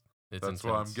it's that's intense.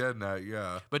 what I'm getting at,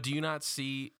 yeah. But do you not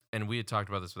see, and we had talked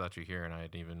about this without you here, and I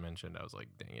had even mentioned, I was like,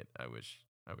 dang it, I wish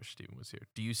Steven was here.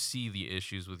 Do you see the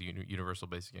issues with universal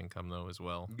basic income though as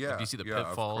well? Yeah. Like, do you see the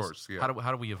pitfalls? Of course, yeah.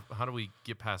 How do we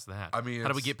get past that? I mean, how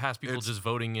do we get past people just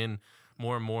voting in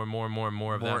more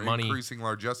of that money? Increasing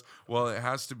largesse. Well, it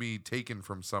has to be taken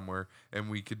from somewhere, and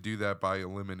we could do that by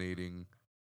eliminating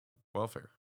welfare.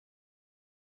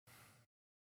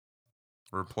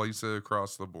 Replace it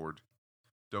across the board.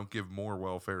 Don't give more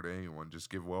welfare to anyone. Just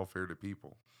give welfare to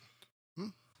people.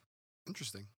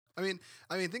 Interesting. I mean,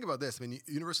 think about this. I mean,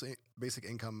 universal basic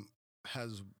income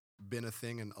has been a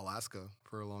thing in Alaska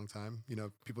for a long time. You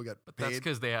know, people get paid. That's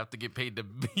because they have to get paid to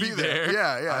be there.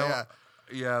 Yeah.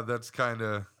 Yeah, that's kind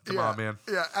of, come on, man.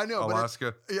 Yeah, I know.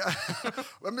 Alaska.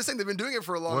 I'm just saying they've been doing it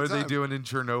for a long time. What are they doing in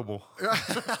Chernobyl?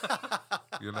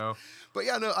 You know? But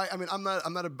yeah, no, I mean, I'm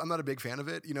not a big fan of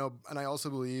it, you know, and I also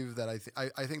believe that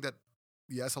I think that,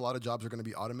 yes, a lot of jobs are going to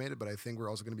be automated, but I think we're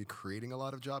also going to be creating a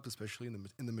lot of jobs, especially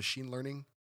in the machine learning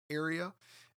area.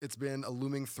 It's been a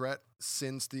looming threat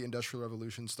since the Industrial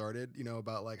Revolution started, you know,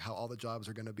 about like how all the jobs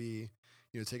are going to be,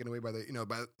 you know, taken away by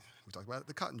we talked about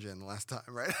the cotton gin last time,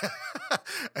 right?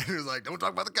 And he was like, don't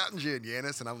talk about the cotton gin,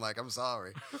 Yanis. And I'm like, I'm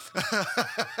sorry.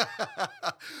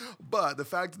 But the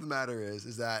fact of the matter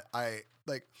is that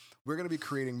we're going to be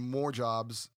creating more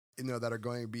jobs, you know, that are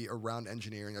going to be around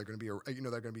engineering, are going to be, you know,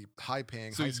 they're going to be high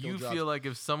paying, so high skilled jobs. So you feel like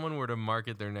if someone were to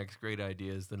market their next great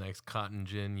idea as the next cotton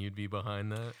gin, you'd be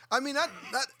behind that? I mean,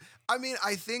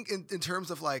 I think in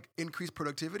terms of like increased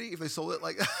productivity, if they sold it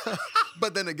like,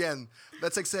 but then again,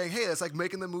 that's like saying, hey, that's like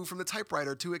making the move from the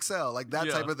typewriter to Excel, like that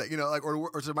type of thing, you know, like, or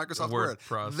to Microsoft Word,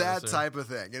 that type of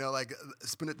thing, you know, like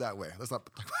spin it that way. Let's not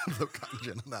talk about the cotton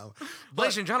gin now.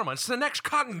 Ladies and gentlemen, it's the next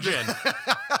cotton gin.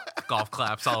 Golf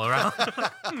claps all around.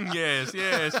 Yes,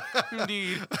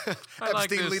 indeed. I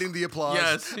like Epstein this. leading the applause.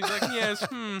 Yes, he's like, yes.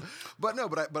 But no,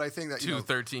 but I think that two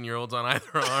 13-year-olds on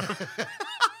either arm.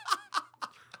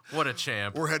 What a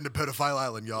champ. We're heading to Pedophile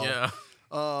Island, y'all. Yeah.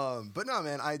 But no,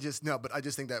 man, I just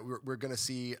think that we're going to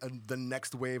see the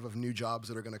next wave of new jobs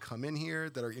that are going to come in here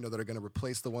that are, that are going to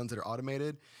replace the ones that are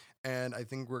automated. And I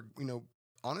think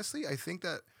honestly, I think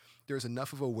that there's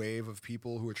enough of a wave of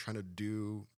people who are trying to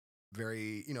do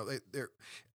very,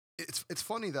 it's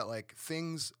funny that like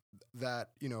things that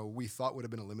we thought would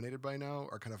have been eliminated by now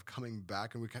are kind of coming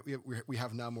back, and we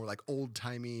have now more like old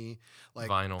timey like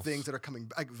vinyls. Things that are coming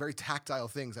back, very tactile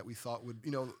things that we thought would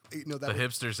that the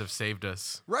hipsters have saved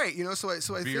us, right? So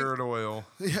I beard think, oil,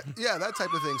 yeah, that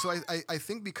type of thing. So I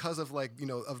think because of like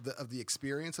of the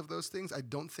experience of those things, I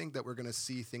don't think that we're gonna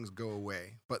see things go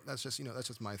away. But that's just that's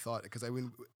just my thought, because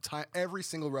every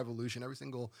single revolution, every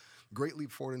single great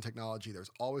leap forward in technology,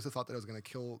 there's always a thought that it was gonna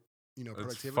kill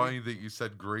productivity. It's funny that you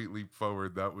said great leap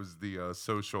forward. That was the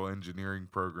social engineering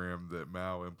program that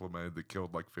Mao implemented that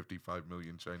killed like 55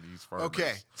 million Chinese farmers.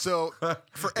 Okay, so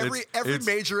for every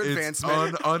major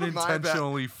advancement, it's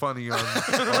unintentionally funny on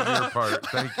your part.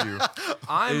 Thank you.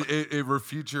 It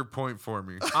refutes your point for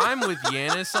me. I'm with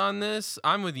Yanis on this.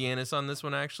 I'm with Yanis on this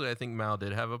one. Actually, I think Mao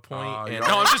did have a point.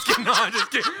 No, I'm just kidding. No, I'm just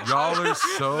kidding. Y'all are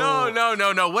so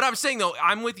no. What I'm saying though,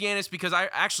 I'm with Yanis because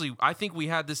I think we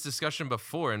had this discussion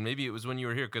before, and maybe it was when you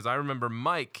were here, because I remember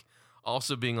Mike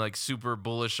also being like super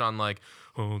bullish on like,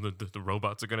 oh, the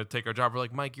robots are gonna take our job. We're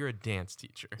like, Mike, you're a dance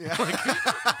teacher. Yeah.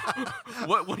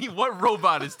 Like, what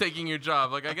robot is taking your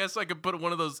job? Like, I guess I could put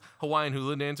one of those Hawaiian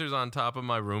hula dancers on top of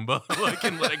my Roomba, like,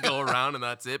 and let it go around, and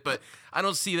that's it. But I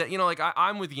don't see that. Like,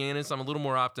 I'm with Yanis. I'm a little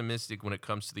more optimistic when it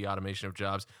comes to the automation of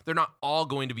jobs. They're not all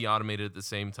going to be automated at the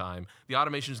same time. The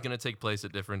automation is going to take place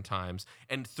at different times,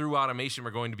 and through automation,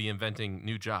 we're going to be inventing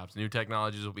new jobs. New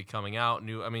technologies will be coming out. I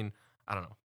don't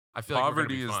know. I feel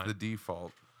poverty like is the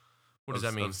default. What does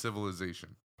that mean? Of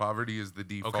civilization. Poverty is the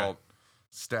default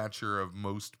stature of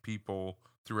most people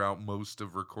throughout most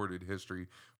of recorded history,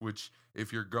 which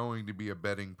if you're going to be a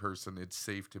betting person, it's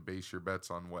safe to base your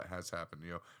bets on what has happened,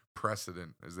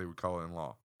 precedent, as they would call it in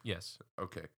law. Yes.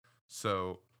 Okay.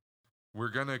 So we're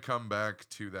going to come back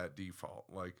to that default.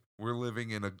 Like, we're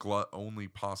living in a glut only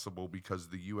possible because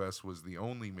the U.S. was the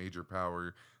only major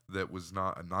power that was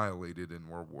not annihilated in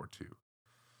World War II.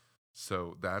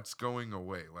 So that's going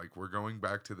away. Like, we're going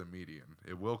back to the median.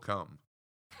 It will come.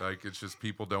 Like, it's just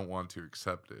people don't want to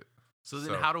accept it. So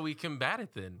then how do we combat it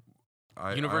then?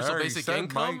 I universal already basic said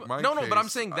income? my No, case. but I'm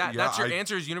saying that's your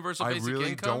answer is universal basic income? I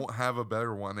really don't have a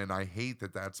better one, and I hate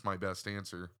that that's my best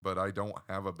answer, but I don't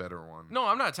have a better one. No,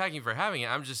 I'm not attacking you for having it.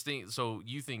 I'm just thinking, so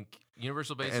you think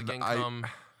universal basic income...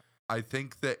 I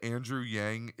think that Andrew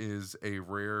Yang is a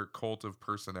rare cult of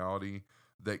personality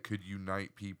that could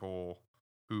unite people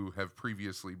who have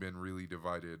previously been really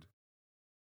divided.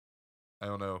 I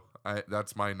don't know.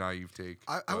 That's my naive take.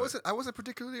 I wasn't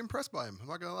particularly impressed by him. I'm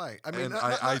not gonna lie. I mean,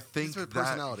 I think that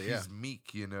personality, he's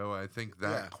meek. I think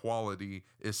that quality,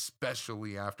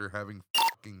 especially after having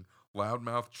fucking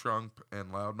loudmouth Trump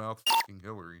and loudmouth fucking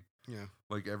Hillary. Yeah,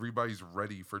 like everybody's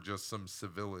ready for just some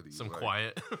civility, some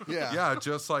quiet. Yeah,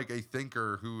 just like a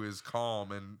thinker who is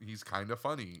calm and he's kind of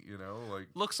funny. Like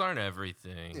looks aren't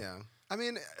everything. Yeah. I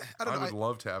mean, I don't know. I would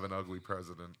love to have an ugly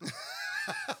president.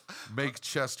 Make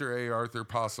Chester A. Arthur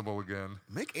possible again.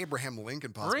 Make Abraham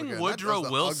Lincoln possible Bring again. Woodrow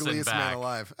Wilson ugliest back. Man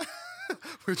alive.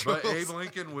 But Abe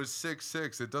Lincoln was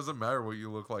 6'6". It doesn't matter what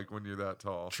you look like when you're that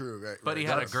tall. True, right. But he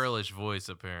had a girlish voice,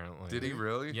 apparently. Did he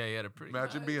really? Yeah, he had a pretty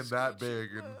Imagine nice being that big.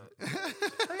 And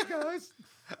hey, guys.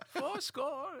 4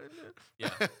 score. Yeah.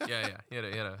 He had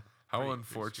a How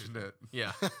unfortunate.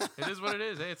 Yeah. It is what it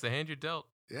is. Hey, it's the hand you're dealt.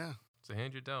 Yeah. It's the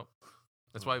hand you're dealt.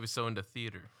 That's why he was so into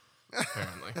theater,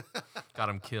 apparently. Got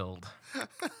him killed.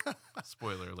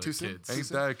 Spoiler alert, kids. Ain't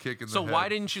that a kick in the So head? why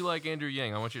didn't you like Andrew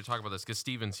Yang? I want you to talk about this because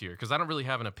Steven's here. Because I don't really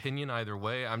have an opinion either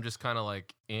way. I'm just kind of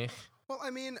like, eh. Well, I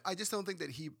mean, I just don't think that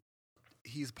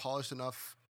he's polished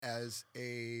enough as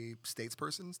a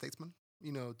statesman,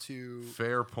 to...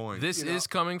 Fair point. This is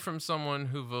coming from someone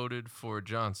who voted for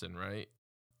Johnson, right?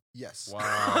 Yes.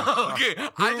 Wow. Okay,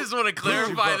 I just want to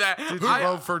clarify that. Did you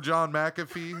vote for John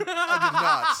McAfee?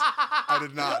 I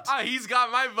did not. He's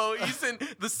got my vote.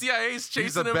 The CIA's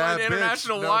chasing him bad on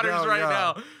international bitch. No waters doubt, right yeah.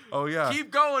 now. Oh, yeah.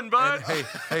 Keep going, bud. And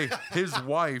hey, his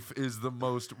wife is the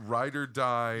most ride or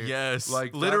die. Yes.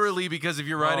 Like literally, because if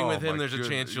you're riding with him, my there's a goodness.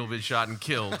 chance you'll be shot and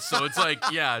killed. So it's like,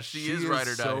 yeah, she is ride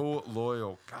or die. so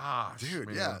loyal. Gosh, Dude,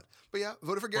 man. yeah. But yeah,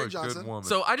 voted for Gary What a good Johnson. woman.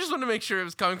 So I just want to make sure it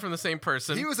was coming from the same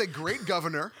person. He was a great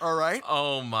governor, all right?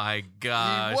 Oh my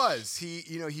gosh. He was.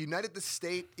 He united the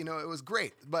state. It was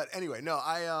great. But anyway, no,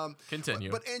 Continue.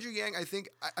 But Andrew Yang, I think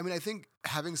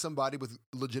having somebody with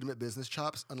legitimate business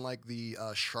chops, unlike the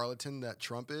charlatan that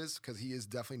Trump is, because he is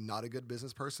definitely not a good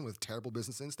business person with terrible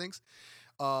business instincts.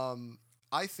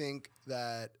 I think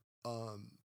that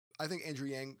I think Andrew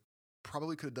Yang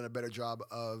probably could have done a better job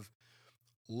of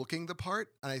looking the part.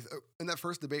 And in that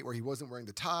first debate where he wasn't wearing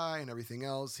the tie and everything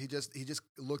else, he just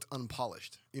looked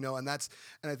unpolished, and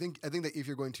I think that if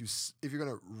you're going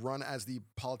to run as the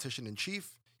politician in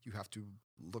chief, you have to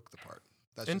look the part.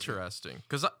 That's interesting,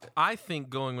 because I think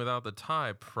going without the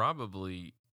tie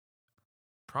probably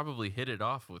hit it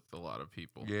off with a lot of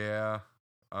people. Yeah,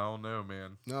 I don't know,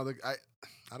 man. No,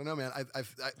 I don't know, man.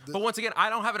 But once again, I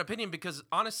don't have an opinion because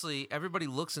honestly, everybody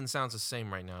looks and sounds the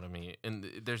same right now to me, and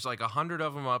there's like 100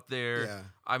 of them up there. Yeah.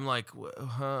 I'm like,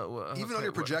 even on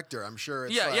your projector, I'm sure.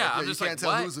 It's I'm you just can't like,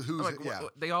 tell what? who's. Like, yeah.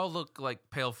 They all look like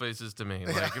pale faces to me.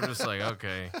 Like I'm just like,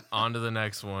 okay, on to the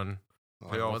next one.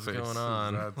 Like, what's going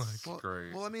on? That's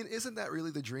great. Well, I mean, isn't that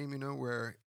really the dream?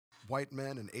 Where white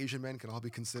men and Asian men can all be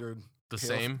considered the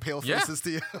same pale faces to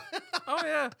you. Oh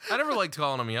yeah, I never liked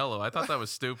calling them yellow. I thought that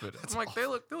was stupid. I'm like, they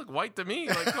look white to me.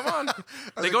 Like, come on.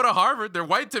 They go to Harvard. They're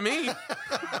white to me.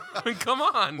 I mean, come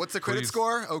on. What's the credit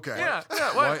score? Okay. Yeah.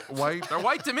 White. They're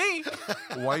white to me.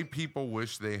 White people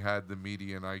wish they had the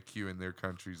median IQ in their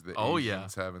countries that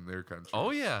Asians have in their countries. Oh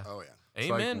yeah. It's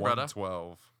Amen, like brother.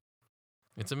 112.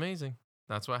 It's amazing.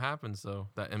 That's what happens though.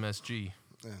 That MSG.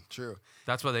 Yeah, true.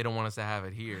 That's why they don't want us to have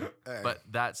it here. Hey. But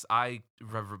I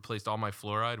have replaced all my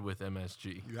fluoride with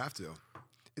MSG. You have to.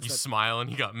 You smile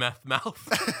and you got meth mouth.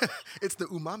 It's the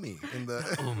umami in the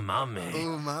umami.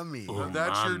 Umami.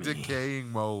 That's your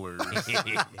decaying molars.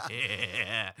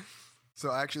 Yeah. So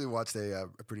I actually watched a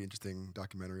pretty interesting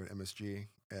documentary on MSG,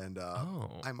 and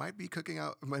I might be cooking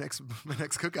out my next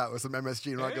cookout with some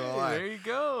MSG. I'm not gonna lie. There you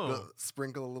go.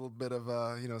 Sprinkle a little bit of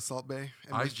Salt Bay,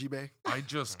 MSG Bay. I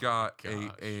just got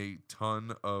a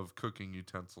ton of cooking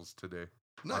utensils today.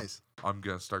 Nice. I'm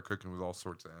gonna start cooking with all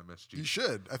sorts of MSG. You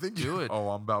should. I think do it. Oh,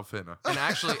 I'm about fitna. And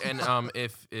actually,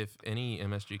 if any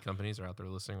MSG companies are out there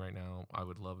listening right now, I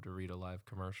would love to read a live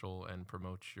commercial and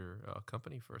promote your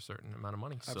company for a certain amount of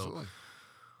money. Absolutely. So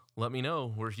let me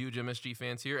know. We're huge MSG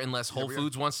fans here. Unless Whole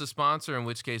Foods wants to sponsor, in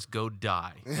which case, go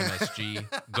die. MSG,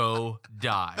 go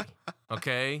die.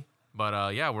 Okay. But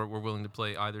we're willing to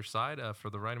play either side for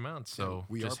the right amount. So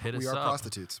hit us up. We are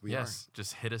prostitutes.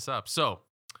 Just hit us up. So.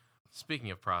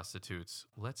 Speaking of prostitutes,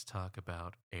 let's talk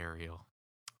about Ariel,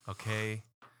 okay?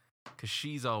 Because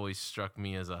she's always struck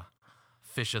me as a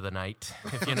fish of the night,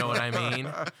 if you know what I mean.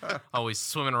 Always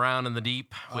swimming around in the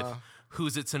deep with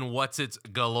who's its and what's its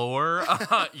galore.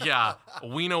 Yeah,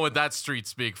 we know what that street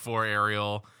speak for,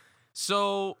 Ariel.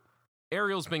 So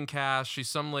Ariel's been cast. She's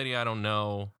some lady I don't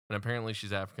know, and apparently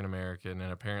she's African American,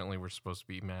 and apparently we're supposed to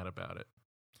be mad about it.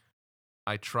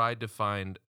 I tried to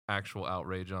find actual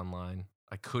outrage online.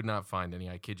 I could not find any.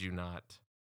 I kid you not.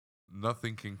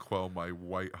 Nothing can quell my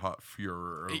white hot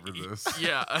furor over this.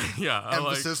 Yeah.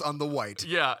 Emphasis on the white.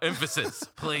 Yeah, emphasis,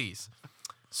 please.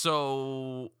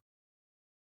 So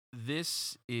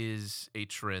this is a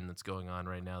trend that's going on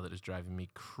right now that is driving me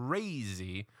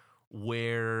crazy,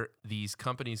 where these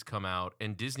companies come out,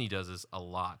 and Disney does this a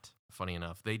lot, funny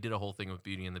enough. They did a whole thing with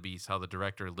Beauty and the Beast, how the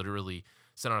director literally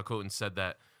sent out a quote and said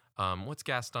that, what's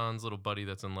Gaston's little buddy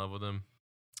that's in love with him?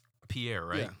 Pierre,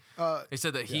 right? Yeah. They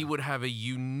said that he would have a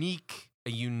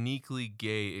uniquely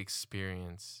gay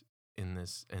experience in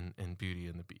this in Beauty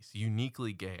and the Beast.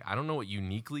 Uniquely gay. I don't know what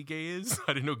uniquely gay is.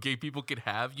 I didn't know gay people could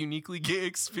have uniquely gay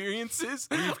experiences.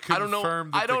 We've I don't know.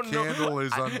 confirmed that the candle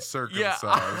is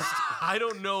uncircumcised. I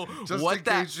don't know Just what in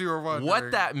case you were wondering.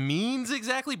 what that means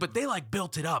exactly, but they like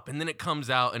built it up, and then it comes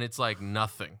out, and it's like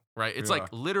nothing. Right? It's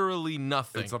like literally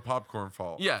nothing. It's a popcorn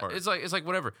fault. Yeah, it's like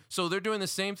whatever. So they're doing the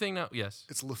same thing now. Yes.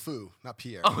 It's LeFou, not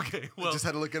Pierre. Okay, well, I just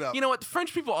had to look it up. You know what? The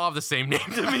French people all have the same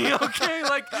name to me, okay?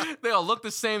 Like, they all look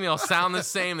the same. They all sound the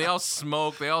same. They all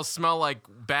smoke. They all smell like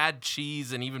bad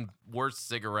cheese and even worse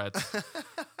cigarettes.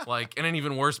 Like, and an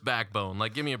even worse backbone.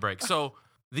 Like, give me a break. So,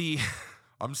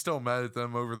 I'm still mad at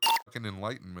them over the fucking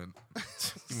Enlightenment.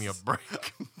 Give me a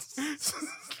break.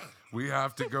 We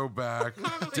have to go back.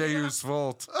 Deus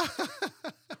Vult.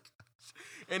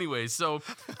 Anyway, so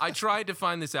I tried to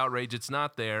find this outrage. It's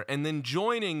not there. And then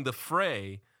joining the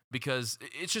fray, because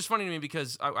it's just funny to me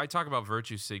because I talk about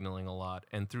virtue signaling a lot.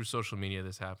 And through social media,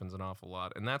 this happens an awful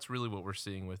lot. And that's really what we're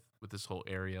seeing with this whole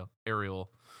Areola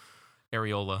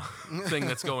thing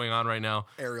that's going on right now.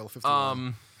 Ariel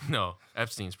 51. No,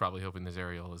 Epstein's probably hoping there's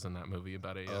areolas in that movie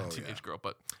about a teenage girl,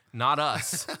 but not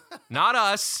us. Not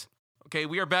us. Okay,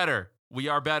 we are better. We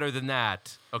are better than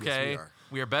that. Okay? Yes,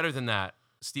 we are better than that.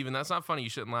 Steven, that's not funny. You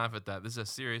shouldn't laugh at that. This is a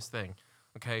serious thing.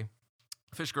 Okay?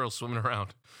 Fish girl's swimming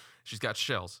around. She's got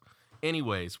shells.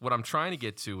 Anyways, what I'm trying to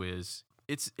get to is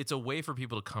it's a way for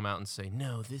people to come out and say,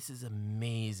 no, this is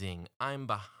amazing. I'm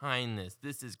behind this.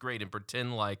 This is great. And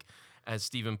pretend like, as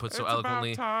Stephen put so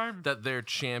eloquently, that they're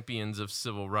champions of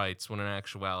civil rights, when in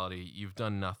actuality, you've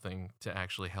done nothing to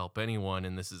actually help anyone.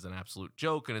 And this is an absolute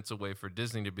joke. And it's a way for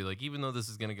Disney to be like, even though this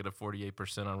is going to get a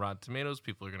 48% on Rotten Tomatoes,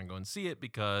 people are going to go and see it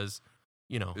because,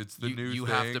 it's the new you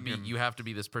thing. You have to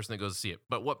be this person that goes to see it.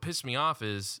 But what pissed me off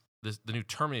is the new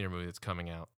Terminator movie that's coming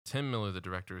out. Tim Miller, the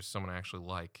director, is someone I actually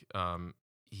like.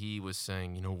 He was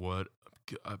saying, you know what?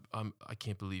 I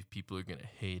can't believe people are gonna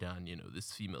hate on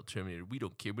this female Terminator. We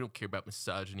don't care. We don't care about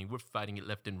misogyny. We're fighting it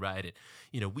left and right.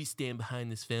 And we stand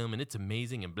behind this film, and it's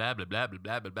amazing. And blah blah blah blah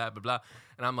blah blah blah blah blah.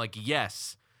 And I'm like,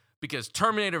 yes, because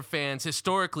Terminator fans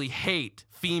historically hate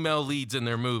female leads in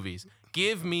their movies.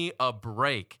 Give me a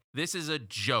break. This is a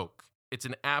joke. It's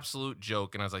an absolute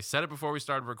joke. And as I said it before we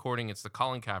started recording, it's the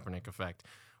Colin Kaepernick effect.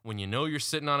 When you know you're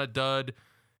sitting on a dud,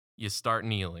 you start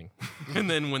kneeling. And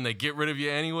then when they get rid of you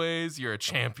anyways, you're a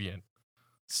champion.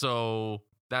 So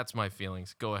that's my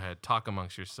feelings. Go ahead. Talk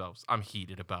amongst yourselves. I'm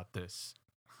heated about this.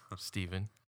 Stephen.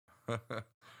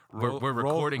 We're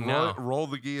recording now. Roll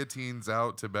the guillotines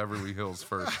out to Beverly Hills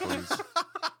first, please.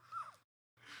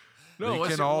 No,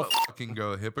 they can all fucking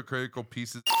go hypocritical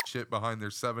pieces of shit behind their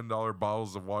 $7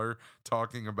 bottles of water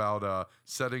talking about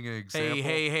setting an example.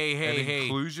 Hey.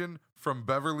 Inclusion from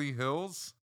Beverly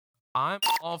Hills. I'm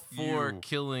all for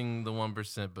killing the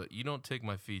 1%, but you don't take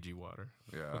my Fiji water.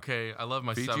 Yeah. Okay, I love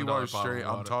my Fiji $7 water bottle straight. of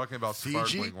water. I'm talking about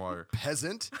sparkling water.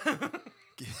 Peasant.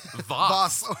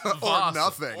 Voss. or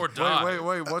nothing. Or die.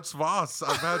 Wait. What's Voss?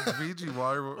 I've had Fiji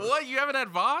water. What? You haven't had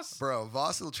Voss? Bro,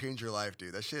 Voss will change your life,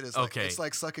 dude. That shit is like, it's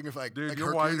like sucking if like, dude, like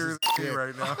you're whiter than me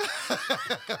right now.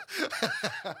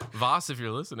 Voss, if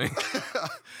you're listening.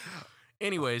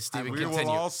 Anyways, Stephen, continue. We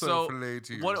will also fillet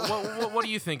you. What do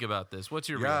you think about this? What's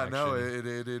your reaction? Yeah, no,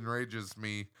 it enrages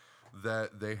me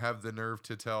that they have the nerve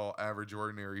to tell average,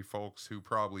 ordinary folks who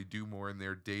probably do more in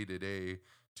their day-to-day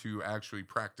to actually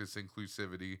practice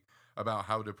inclusivity about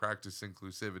how to practice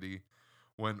inclusivity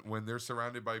when they're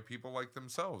surrounded by people like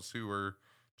themselves who are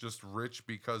just rich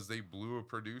because they blew a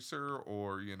producer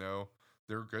or,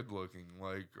 they're good looking,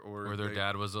 or their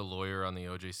dad was a lawyer on the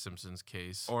O.J. Simpson's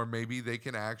case, or maybe they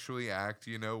can actually act,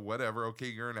 whatever. Okay,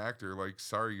 you're an actor.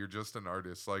 Sorry, you're just an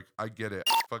artist. I get it.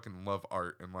 I fucking love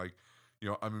art, and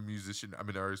I'm a musician. I'm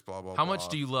an artist. Blah blah. How much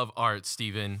do you love art,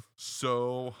 Stephen?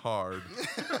 So hard.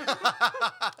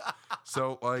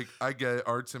 So I get it,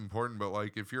 art's important, but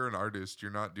if you're an artist,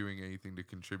 you're not doing anything to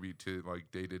contribute to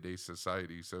day-to-day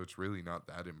society, so it's really not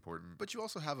that important. But you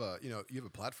also have you have a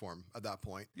platform at that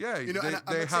point. Yeah,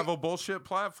 they have a bullshit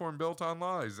platform built on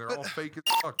lies. They're all fake as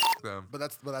fuck. Them. But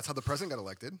that's how the president got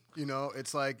elected.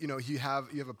 It's you have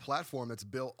a platform that's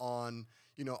built on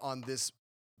on this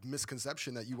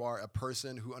misconception that you are a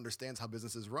person who understands how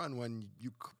businesses run when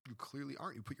you clearly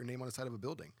aren't. You put your name on the side of a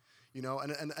building. And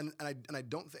I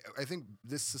don't think I think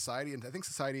this society, and I think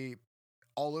society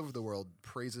all over the world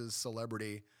praises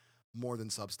celebrity more than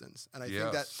substance. And I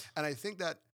think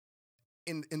that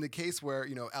in the case where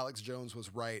Alex Jones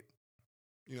was right,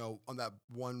 on that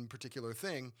one particular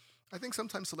thing, I think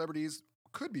sometimes celebrities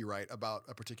could be right about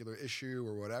a particular issue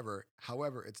or whatever.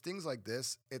 However, it's things like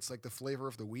this. It's like the flavor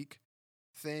of the week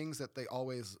things that they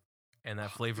always. And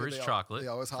that flavor is chocolate. They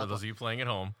always for those of you playing at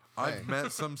home. I've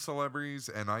met some celebrities,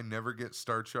 and I never get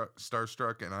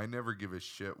starstruck, and I never give a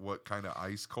shit what kind of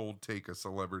ice cold take a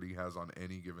celebrity has on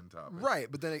any given topic. Right,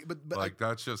 but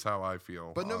that's just how I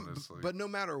feel. But honestly, but no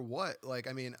matter what,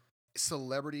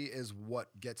 celebrity is what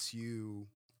gets you.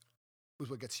 Is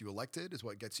what gets you elected. Is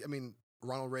what gets you. I mean,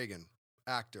 Ronald Reagan,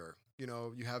 actor.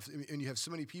 You have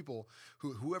so many people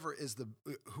whoever is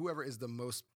the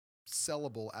most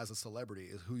sellable as a celebrity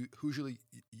is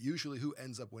usually who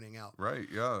ends up winning out. Right.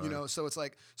 Yeah. So it's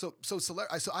so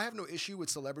I have no issue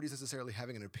with celebrities necessarily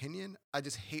having an opinion. I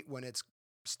just hate when it's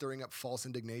stirring up false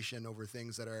indignation over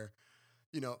things that are,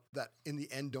 that in the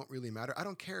end don't really matter. I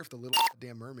don't care if the little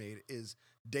damn mermaid is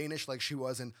Danish like she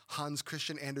was in Hans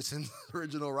Christian Andersen's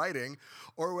original writing,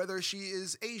 or whether she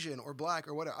is Asian or black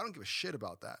or whatever. I don't give a shit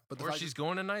about that. But or she's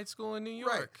going to night school in New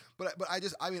York. Right. But I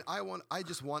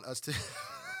just want us to.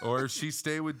 Or she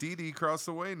stay with Dee Dee across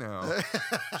the way now.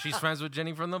 She's friends with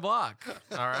Jenny from the block.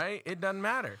 All right? It doesn't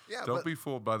matter. Yeah, Don't be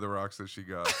fooled by the rocks that she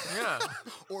got. Yeah.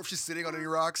 Or if she's sitting on any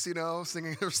rocks,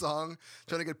 singing her song,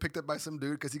 trying to get picked up by some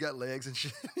dude because he got legs and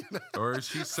shit. Or is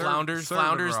she Flounder's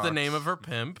the name of her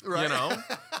pimp, right.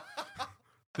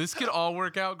 This could all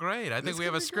work out great. I think we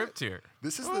have a script here.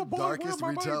 This is the darkest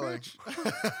retelling.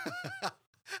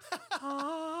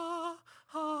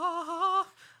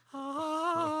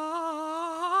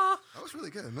 That was really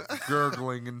really good.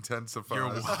 Gurgling intensifies. You're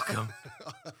welcome.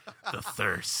 The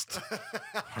thirst.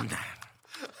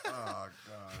 Oh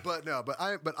God. But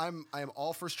I am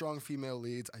all for strong female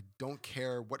leads. I don't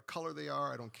care what color they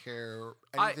are. I don't care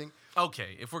anything.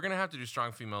 Okay, if we're gonna have to do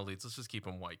strong female leads, let's just keep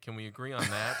them white. Can we agree on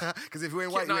that? Because if you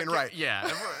ain't white, you ain't right. Yeah.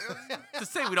 To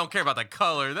say we don't care about the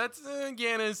color, that's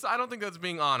Giannis. I don't think that's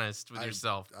being honest with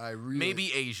yourself.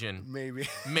 Maybe Asian.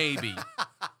 Maybe.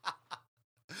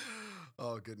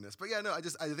 Oh goodness, but yeah, no. I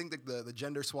think that the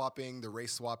gender swapping, the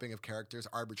race swapping of characters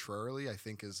arbitrarily, I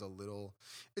think is a little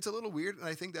weird, and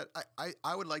I think that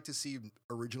I would like to see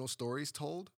original stories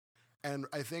told, and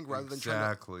I think rather than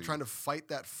trying to fight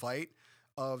that fight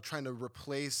of trying to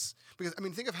replace, because I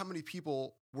mean, think of how many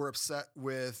people were upset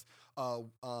with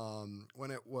when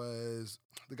it was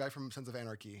the guy from Sons of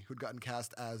Anarchy who'd gotten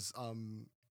cast as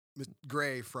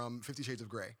Grey from 50 Shades of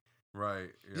Grey. Right.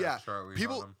 Yeah. Charlie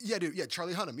Hunnam. Yeah, dude. Yeah,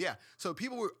 Charlie Hunnam. Yeah. So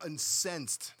people were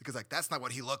incensed because that's not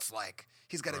what he looks like.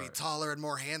 He's got to be taller and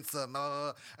more handsome.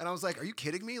 And I was like, are you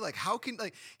kidding me? Like, how can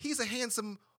he's a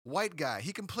handsome white guy.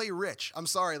 He can play rich. I'm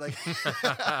sorry. Like,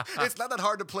 it's not that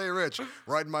hard to play rich.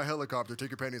 Ride in my helicopter.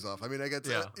 Take your panties off. I mean, I get.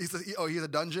 He's a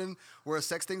dungeon where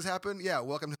sex things happen. Yeah.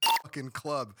 Welcome to the fucking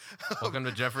club. Welcome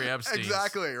to Jeffrey Epstein.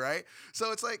 Exactly. Right.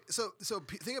 So it's like so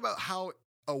think about how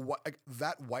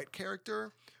that white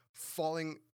character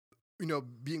falling,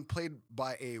 being played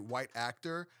by a white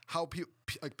actor, how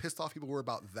pissed off people were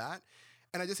about that.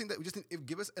 And I just think that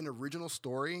give us an original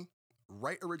story,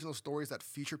 write original stories that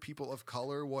feature people of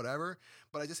color, whatever.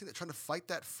 But I just think that trying to fight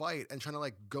that fight and trying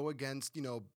to go against,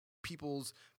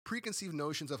 people's preconceived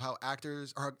notions of how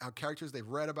actors or how characters they've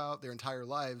read about their entire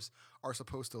lives are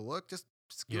supposed to look, just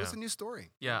give us a new story.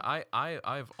 Yeah,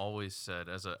 I've always said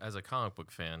as a comic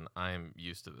book fan, I'm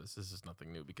used to this. This is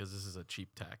nothing new because this is a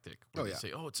cheap tactic. Where they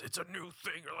say, it's a new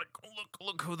thing. You're like,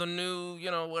 look who the new,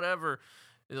 whatever.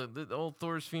 The old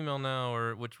Thor's female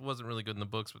now, which wasn't really good in the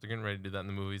books, but they're getting ready to do that in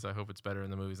the movies. I hope it's better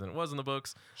in the movies than it was in the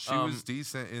books. She was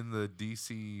decent in the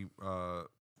DC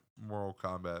Mortal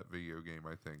Kombat video game,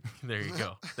 I think. There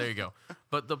you go.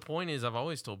 But the point is, I've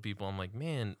always told people, I'm like,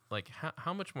 man,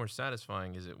 how much more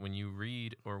satisfying is it when you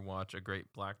read or watch a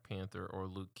great Black Panther or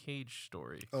Luke Cage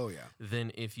story? Oh yeah.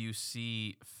 Than if you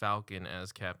see Falcon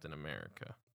as Captain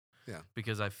America. Yeah.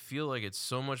 Because I feel like it's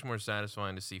so much more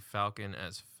satisfying to see Falcon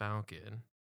as Falcon.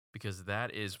 Because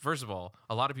that is, first of all,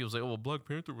 a lot of people say, Black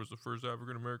Panther was the first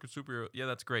African-American superhero. Yeah,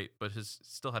 that's great, but his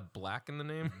still had black in the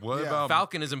name. What about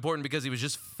Falcon is important because he was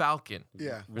just Falcon.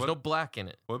 Yeah. There's no black in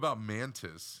it. What about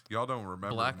Mantis? Y'all don't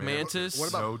remember Black Mantis? What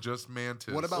about, no, just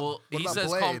Mantis. What about,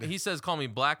 he says call me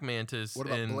Black Mantis. What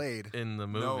about Blade? In the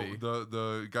movie? No,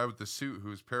 the guy with the suit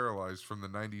who was paralyzed from the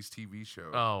 90s TV show.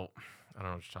 Oh, I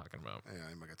don't know what you're talking about. Yeah,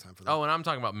 I ain't got time for that. Oh, and I'm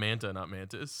talking about Manta, not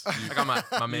Mantis. I got my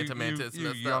Manta Mantis.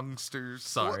 You youngsters.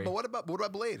 Sorry. But what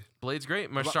about Blade? Blade's great.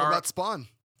 What about Spawn?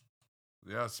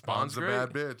 Yeah, Spawn's a bad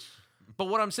bitch. But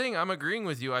what I'm saying, I'm agreeing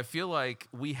with you. I feel like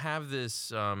we have this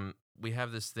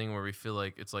thing where we feel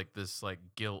like it's like this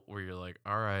guilt where you're like,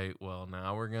 all right, well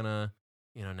now we're gonna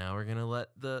let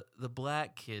the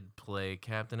black kid play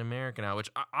Captain America now,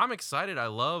 which I'm excited. I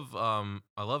love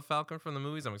Falcon from the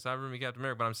movies. I'm excited for him to be Captain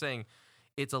America, but I'm saying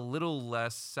it's a little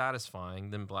less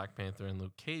satisfying than Black Panther and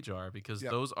Luke Cage are because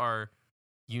those are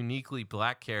uniquely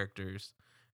black characters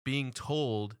being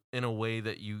told in a way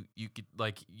that you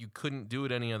couldn't do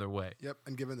it any other way. Yep,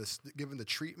 and given the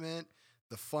treatment,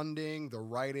 the funding, the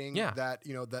writing,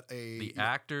 the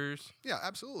actors. Yeah,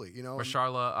 absolutely.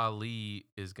 Mahershala Ali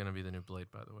is going to be the new Blade,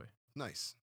 by the way.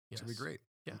 Nice. Yes. It's going to be great.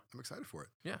 Yeah. I'm excited for it.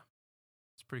 Yeah.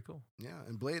 It's pretty cool. Yeah,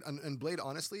 and Blade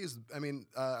honestly is,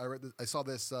 I saw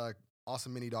this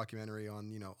awesome mini documentary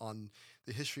on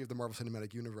the history of the Marvel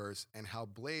Cinematic Universe and how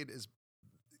Blade is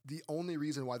the only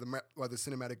reason why the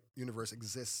cinematic universe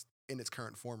exists in its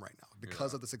current form right now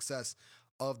because of the success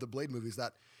of the Blade movies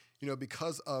that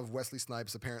because of Wesley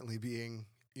Snipes apparently being,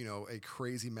 a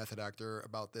crazy method actor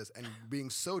about this and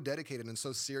being so dedicated and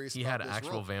so serious he about had this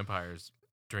actual role. vampires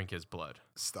drink his blood.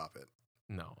 Stop it.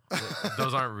 No,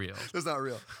 those aren't real. That's not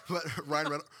real. But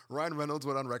Ryan Reynolds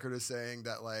went on record as saying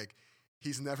that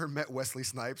he's never met Wesley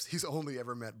Snipes. He's only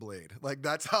ever met Blade.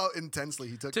 That's how intensely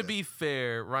he took it. To be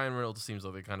fair, Ryan Reynolds seems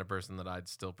like the kind of person that I'd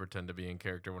still pretend to be in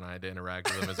character when I had to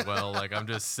interact with him as well. I'm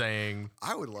just saying.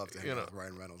 I would love to hang out with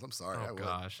Ryan Reynolds. I'm sorry. Oh,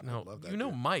 gosh. No, love that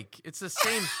dude. Mike. It's the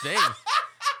same thing.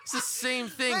 It's the same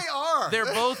thing. They are.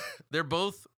 They're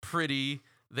both pretty.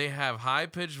 They have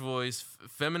high-pitched voice,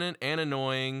 feminine and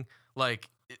annoying.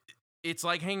 It's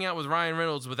like hanging out with Ryan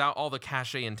Reynolds without all the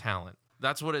cachet and talent.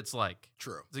 That's what it's like.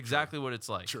 True. It's exactly what it's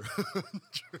like. True.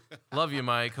 Love you,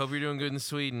 Mike. Hope you're doing good in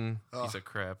Sweden. Piece of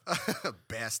crap.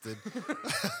 Bastard.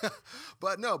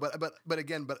 But no, but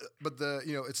again, but the,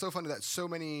 you know, it's so funny that so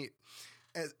many.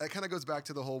 It kind of goes back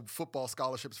to the whole football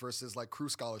scholarships versus like crew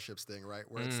scholarships thing, right?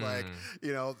 Where it's like,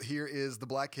 you know, here is the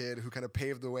black kid who kind of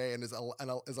paved the way and is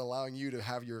allowing you to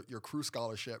have your crew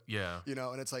scholarship. Yeah. You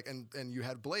know, and it's like, and you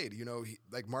had Blade, you know,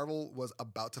 like Marvel was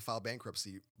about to file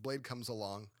bankruptcy. Blade comes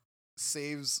along,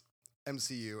 saves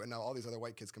MCU, and now all these other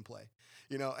white kids can play.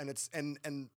 You know, and it's and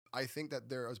I think that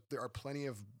there are plenty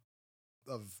of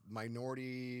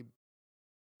minority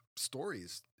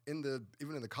stories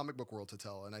even in the comic book world to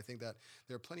tell. And I think that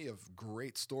there are plenty of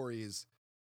great stories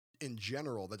in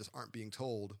general that just aren't being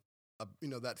told, you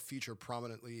know, that feature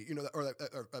prominently, you know, or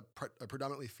that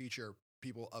predominantly feature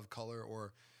people of color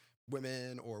or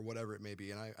women or whatever it may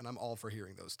be. And I'm all for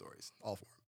hearing those stories, all for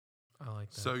them. I like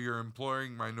that. So you're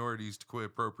imploring minorities to quit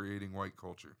appropriating white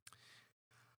culture.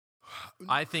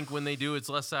 I think when they do, it's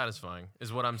less satisfying,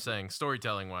 is what I'm saying,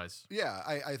 storytelling wise. Yeah,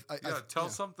 Tell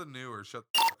something new or shut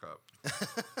the fuck up.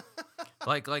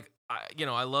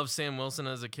 I love Sam Wilson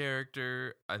as a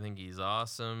character. I think he's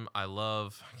awesome. I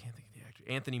can't think of the actor,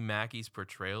 Anthony Mackie's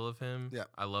portrayal of him. Yeah,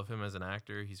 I love him as an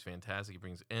actor. He's fantastic. He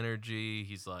brings energy.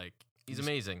 He's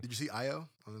amazing. Did you see IO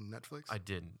on Netflix? I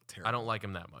didn't. Terrible. I don't like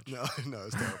him that much. No,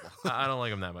 it's terrible. I don't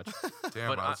like him that much.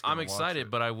 Damn, but I'm excited.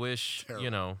 But I wish, Terrible. you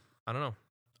know, I don't know.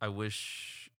 I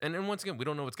wish, and once again, we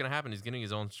don't know what's going to happen. He's getting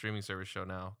his own streaming service show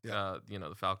now. Yeah. You know,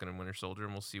 the Falcon and Winter Soldier,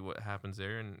 and we'll see what happens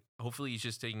there. And hopefully, he's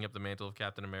just taking up the mantle of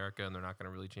Captain America, and they're not going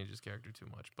to really change his character too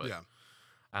much. But yeah,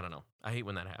 I don't know. I hate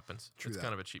when that happens. It's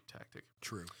kind of a cheap tactic.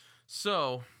 True.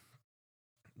 So,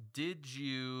 did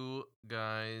you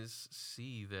guys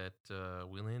see that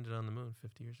we landed on the moon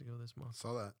 50 years ago this month?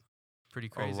 Saw that. Pretty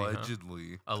crazy,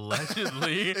 Allegedly. Huh?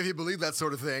 Allegedly. If you believe that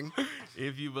sort of thing.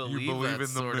 If you believe in that the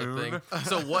sort moon. of thing.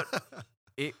 So what?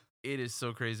 It is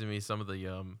so crazy to me. Some of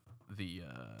the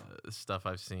stuff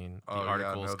I've seen, the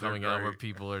articles coming out where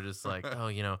people are just like, oh,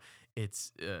 you know,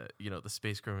 it's you know, the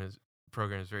space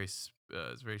program is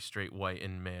very straight white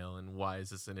and male, and why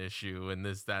is this an issue? And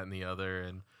this, that, and the other,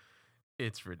 and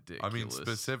it's ridiculous. I mean,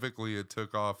 specifically, it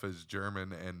took off as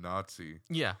German and Nazi.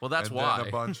 Yeah, well, that's and why. Then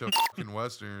a bunch of fucking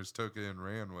Westerners took it and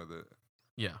ran with it.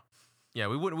 Yeah. Yeah,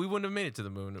 we wouldn't have made it to the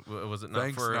moon. Was it not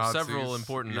Thanks, for Nazis. several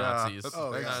important Nazis?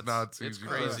 Thanks, Nazis. It's You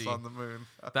crazy. put us on the moon.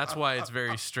 That's why it's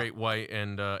very straight white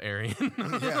and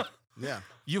Aryan. Yeah.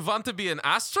 You want to be an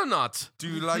astronaut? Do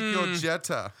you like your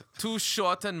Jetta? Too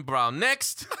short and brown.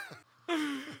 Next.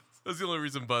 That's the only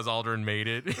reason Buzz Aldrin made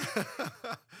it.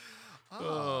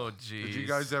 Oh, geez. Did you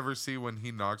guys ever see when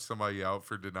he knocked somebody out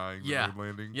for denying the moon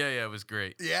landing? Yeah, it was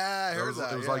great. Yeah, I heard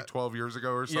that. It was like 12 years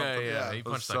ago or something. Yeah. He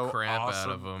punched the crap out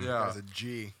of him. Yeah. That was a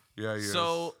G. Yeah, he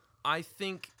So I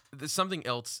think something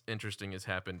else interesting has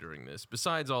happened during this,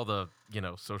 besides all the, you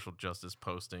know, social justice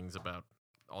postings about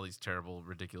all these terrible,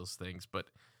 ridiculous things. But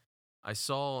I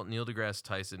saw Neil deGrasse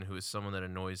Tyson, who is someone that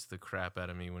annoys the crap out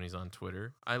of me when he's on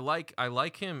Twitter. I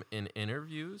like him in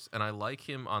interviews, and I like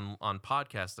him on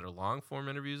podcasts that are long form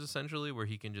interviews, essentially, where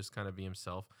he can just kind of be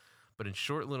himself. But in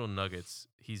short little nuggets,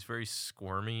 he's very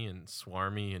squirmy and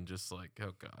swarmy and just like,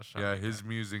 oh gosh. Yeah, his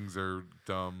musings are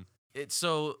dumb. It's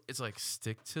like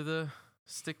stick to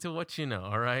what you know,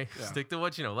 all right? Yeah. Stick to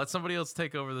what you know. Let somebody else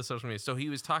take over the social media. So he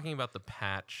was talking about the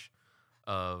patch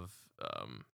of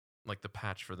like the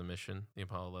patch for the mission, the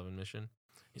Apollo 11 mission.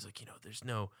 He's like, you know, there's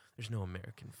no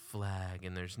American flag,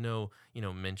 and there's no, you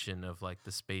know, mention of like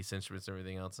the space instruments and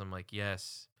everything else. I'm like,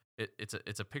 yes,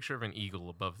 it's a picture of an eagle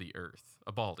above the earth,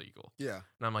 a bald eagle. Yeah.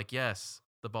 And I'm like, yes,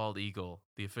 the bald eagle,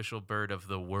 the official bird of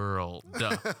the world.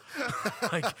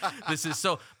 Like, this is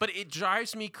so, but it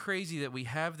drives me crazy that we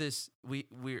have this,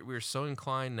 we're so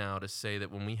inclined now to say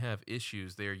that when we have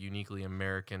issues, they are uniquely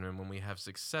American, and when we have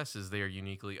successes, they are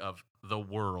uniquely of the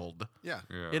world. Yeah.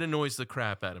 It annoys the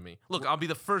crap out of me. Look, I'll be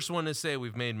the first one to say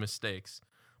we've made mistakes,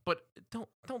 but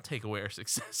don't take away our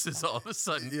successes all of a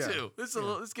sudden too. This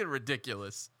get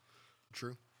ridiculous.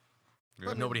 True.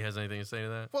 Yeah. Nobody has anything to say to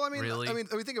that. Well, I mean, really? I mean,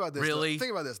 think about this. Really?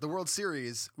 Think about this. The World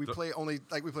Series, we play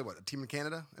what? A team in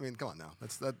Canada? I mean, come on now.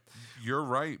 That's that. You're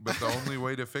right, but the only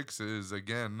way to fix it is,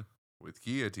 again, with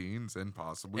guillotines and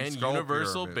possibly and skull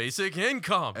universal pyramids. basic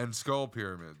income And skull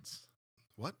pyramids.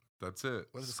 What? That's it.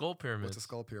 What is a skull pyramid? What's a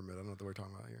skull pyramid? I don't know what we're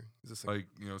talking about here. Is this Like,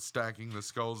 you know, stacking the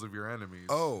skulls of your enemies.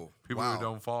 Oh, People wow. who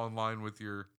don't fall in line with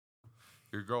your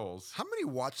goals. How many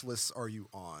watch lists are you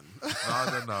on?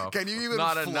 Not enough. Can you even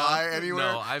Not fly enough.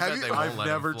 anywhere? No, I bet they won't I've let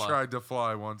never him fly. tried to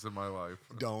fly once in my life.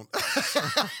 Don't.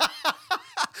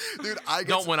 Dude,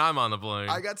 Don't when I'm on the plane.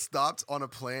 I got stopped on a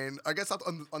plane. I got stopped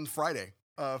on Friday.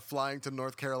 flying to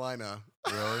North Carolina.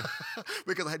 Really?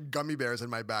 Because I had gummy bears in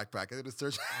my backpack. I did a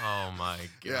search. Oh my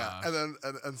god. Yeah,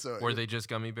 and so were they just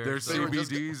gummy bears? They're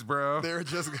CBDs, bro. They were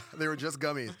just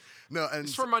gummies. No, and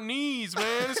it's for my knees,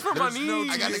 man. It's for my There's no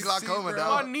knees. I got the glaucoma, bro.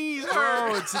 dog. My knees Bro,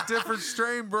 hurt. it's a different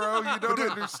strain, bro. You don't So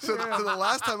understand. the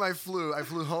last time I flew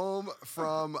home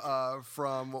from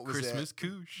what was Christmas it?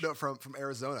 Koosh. No, from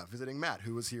Arizona, visiting Matt,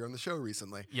 who was here on the show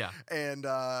recently. Yeah. And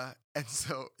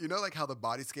so you know, like how the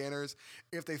body scanners,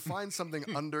 if they find something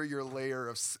under your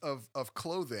layer of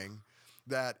clothing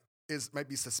that might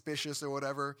be suspicious or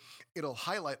whatever, it'll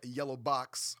highlight a yellow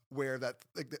box where that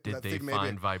Did that they thing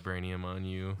find vibranium on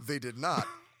you? They did not.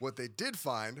 What they did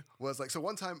find was like, so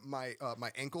one time my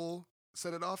ankle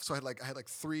set it off. So I had like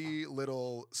 3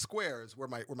 little squares where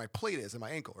my plate is in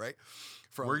my ankle, right?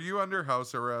 Were you under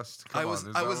house arrest? Come I was on,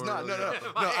 is that not. what No, it no, is?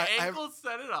 no. My I ankle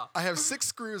set it off. I have 6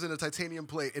 screws and a titanium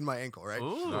plate in my ankle, right?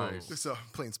 Ooh. Nice. So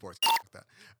playing sports, that.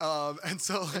 And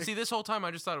so like, And see, this whole time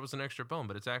I just thought it was an extra bone,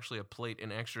 but it's actually a plate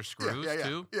and extra screws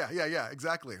too. Yeah,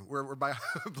 exactly. We're black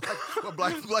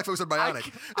folks are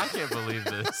bionic. I can't believe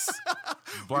this.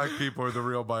 Black people are the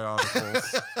real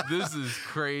bionicles. This is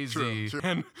crazy. True.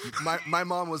 And My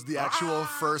mom was the actual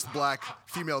first black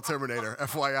female Terminator,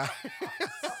 FYI.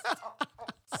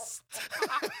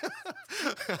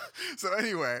 So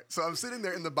anyway, so I'm sitting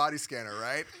there in the body scanner,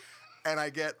 right? And I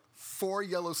get 4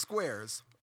 yellow squares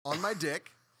on my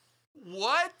dick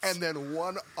what? and then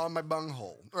 1 on my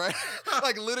bunghole, right?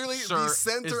 Like literally Sir, the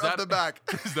center is that- of the back.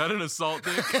 Is that an assault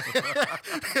dick?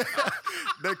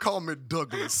 They call me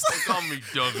Douglas. They call me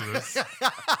Douglas.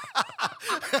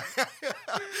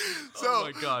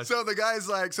 Oh my gosh. So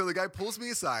the guy pulls me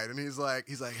aside and he's like,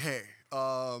 hey,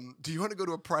 do you want to go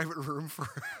to a private room for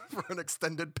an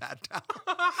extended pat down?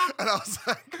 And I was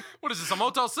like, What is this, a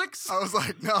Motel 6? I was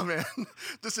like, no, man,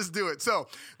 just do it. So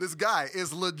this guy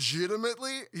is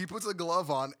legitimately, he puts a glove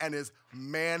on and is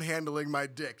manhandling my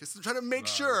dick, just trying to make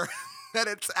sure that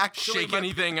it's actually Shake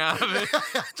anything out of it.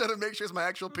 trying to make sure it's my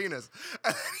actual penis.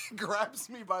 And then he grabs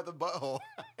me by the butthole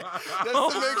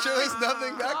just to make sure there's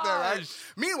nothing back there, right? Gosh.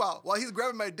 Meanwhile, while he's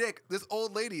grabbing my dick, this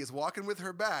old lady is walking with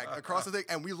her bag across the thing,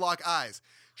 and we lock eyes.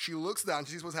 She looks down,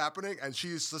 she sees what's happening, and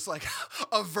she's just like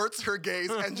averts her gaze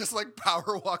and just like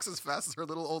power walks as fast as her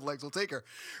little old legs will take her,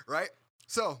 right?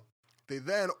 So they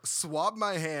then swab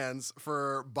my hands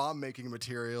for bomb making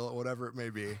material or whatever it may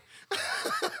be.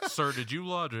 Sir, did you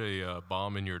lodge a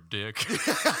bomb in your dick?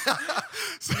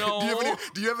 So, No.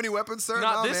 Do you have any weapons, sir?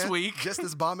 Not No, this man. week. Just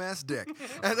this bomb ass dick.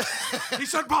 And He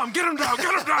said bomb. Get him down.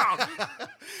 Get him down.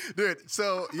 dude,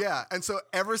 so yeah, and so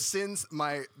ever since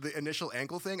the initial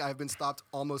ankle thing, I've been stopped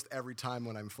almost every time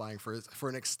when I'm flying for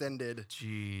an extended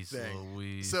Jeez thing.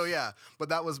 Louise. So yeah, but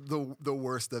that was the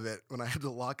worst of it when I had to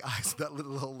lock eyes with that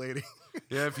little old lady.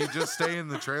 Yeah, if you just stay in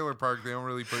the trailer park, they don't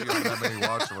really put you on that many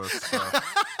watch lists. So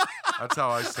that's how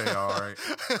I stay all right.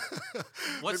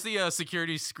 What's the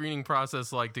security screening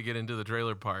process like to get into the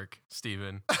trailer park,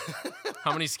 Steven?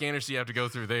 How many scanners do you have to go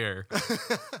through there?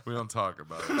 We don't talk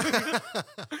about it.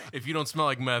 If you don't smell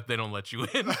like meth, they don't let you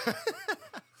in.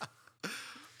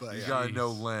 But You yeah, gotta know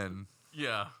Len.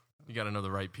 Yeah. You got to know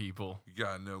the right people. You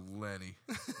gotta know Lenny.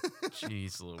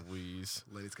 Jeez Louise.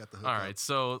 lady's got the hook. All right,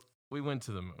 so we went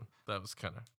to the moon. That was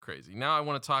kind of crazy. Now I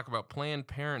want to talk about Planned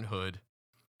Parenthood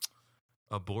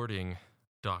aborting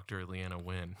Dr. Leanna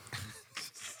Wynn.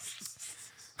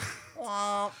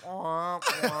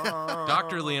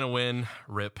 Dr. Leanna Wynn,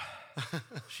 RIP.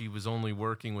 She was only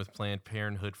working with Planned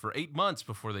Parenthood for 8 months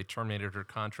before they terminated her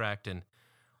contract. And,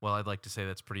 well, I'd like to say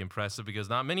that's pretty impressive because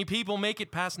not many people make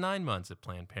it past 9 months at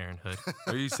Planned Parenthood.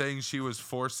 Are you saying she was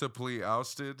forcibly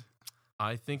ousted?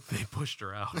 I think they pushed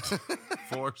her out.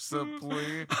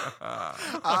 Forcibly?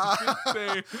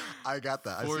 They I got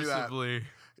that. I see that. forcibly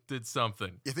did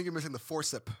something. You think you're missing the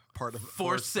forcip part of it.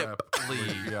 Forcibly.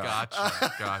 Yeah.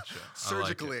 Gotcha.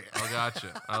 Surgically. I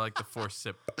gotcha. I like the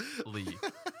forcibly.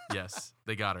 Yes,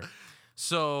 they got her.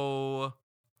 So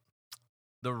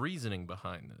the reasoning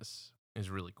behind this is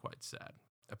really quite sad.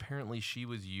 Apparently, she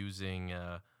was using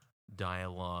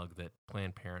dialogue that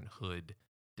Planned Parenthood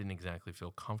didn't exactly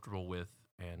feel comfortable with.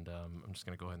 And I'm just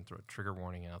going to go ahead and throw a trigger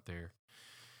warning out there.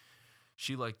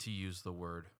 She liked to use the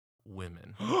word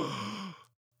women.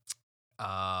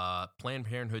 Planned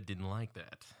Parenthood didn't like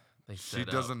that. They She said,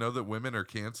 doesn't know that women are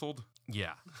canceled?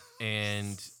 yeah.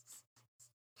 And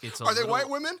it's a Are they little- white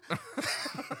women?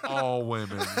 All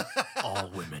women. All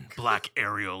women, Black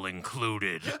Ariel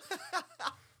included.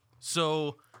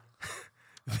 So,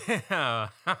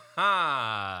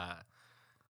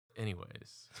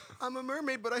 anyways, I'm a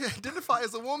mermaid, but I identify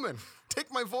as a woman.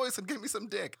 Take my voice and give me some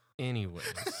dick.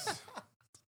 anyways,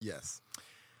 Yes.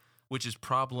 which is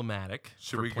problematic.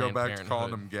 Should for we go Planned back Parenthood. to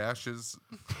calling them gashes?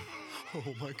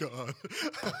 Oh my God.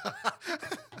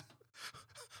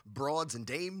 Broads and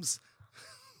dames.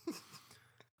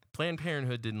 Planned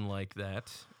Parenthood didn't like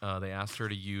that. They asked her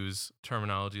to use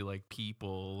terminology like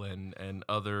people and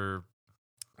other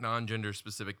non-gender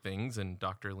specific things. And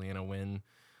Dr. Leana Wen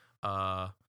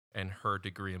and her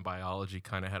degree in biology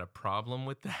kind of had a problem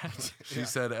with that. She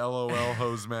said, LOL,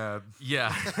 hoes mad.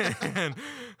 Yeah. And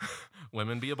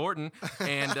women be aborting.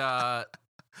 And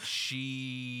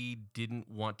she didn't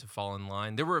want to fall in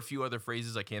line. There were a few other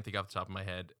phrases I can't think off the top of my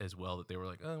head as well that they were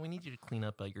like, oh, we need you to clean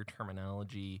up your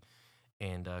terminology.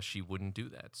 And she wouldn't do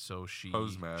that. So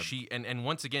Hose mad. And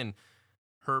once again,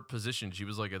 her position, she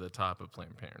was like at the top of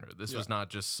Planned Parenthood. This was not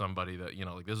just somebody that,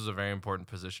 like this was a very important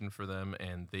position for them,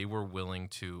 and they were willing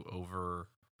to over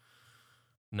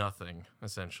nothing,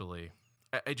 essentially.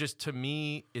 To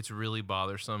me, it's really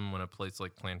bothersome when a place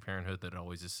like Planned Parenthood that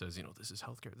always just says, this is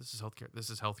healthcare, this is healthcare, this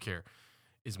is healthcare,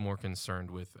 is more concerned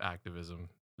with activism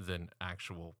than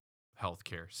actual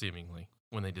healthcare, seemingly,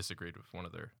 when they disagreed with one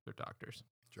of their doctors.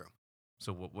 True.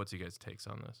 So what's you guys' takes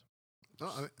on this? No,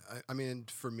 I mean,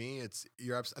 for me, I think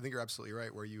you're absolutely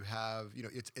right. Where you have,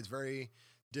 it's very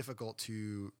difficult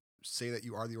to say that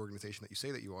you are the organization that you say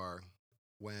that you are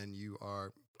when you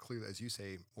are clearly, as you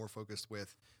say, more focused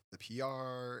with the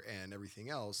PR and everything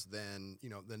else than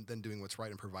doing what's right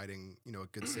and providing, a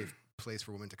good, safe place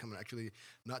for women to come and actually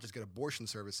not just get abortion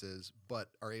services, but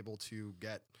are able to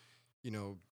get,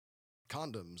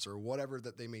 condoms or whatever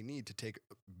that they may need to take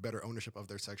better ownership of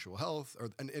their sexual health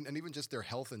and even just their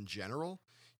health in general,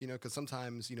 because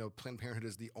sometimes, Planned Parenthood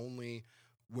is the only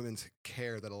women's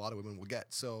care that a lot of women will get.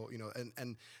 So,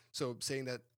 and so saying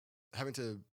that, having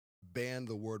to ban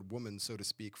the word woman, so to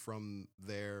speak, from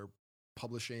their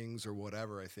publishings or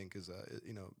whatever, I think is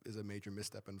a major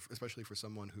misstep. And especially for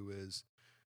someone who is,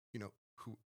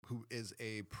 who is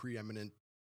a preeminent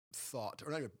thought,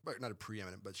 or not a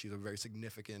preeminent, but she's a very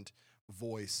significant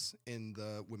voice in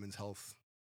the women's health,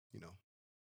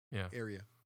 area.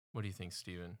 What do you think,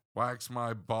 Steven? Wax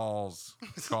my balls.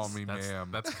 Call me ma'am.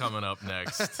 That's coming up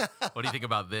next. What do you think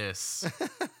about this?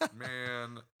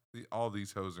 Man, all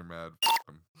these hoes are mad.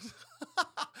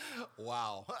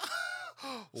 Wow.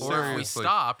 Or if we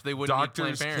stopped, they wouldn't need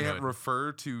Planned Doctors Parenthood. can't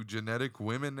refer to genetic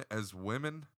women as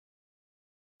women?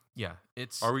 Yeah,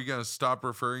 it's. Are we going to stop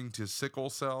referring to sickle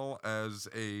cell as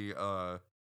a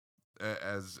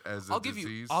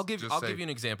disease? I'll give you an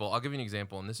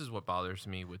example. And this is what bothers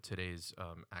me with today's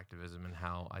activism and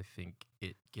how I think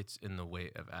it gets in the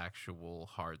way of actual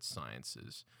hard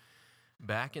sciences.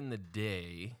 Back in the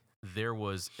day, there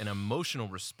was an emotional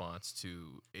response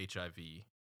to HIV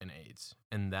and AIDS,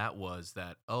 and that was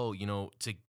that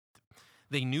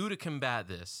they knew to combat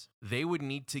this, they would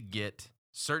need to get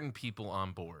certain people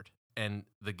on board. And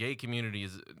the gay community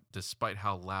is, despite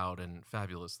how loud and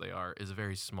fabulous they are, is a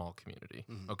very small community.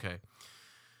 Mm-hmm. Okay.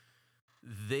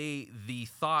 The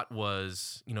thought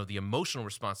was, the emotional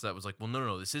response to that was like, well,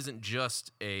 no, this isn't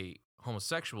just a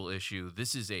homosexual issue.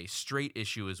 This is a straight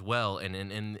issue as well. And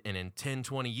in 10,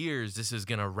 20 years, this is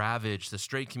going to ravage the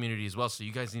straight community as well. So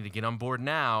you guys need to get on board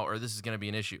now, or this is going to be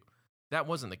an issue. That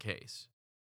wasn't the case.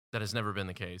 That has never been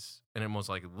the case. And it most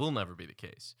likely will never be the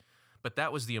case. But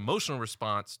that was the emotional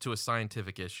response to a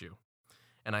scientific issue.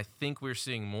 And I think we're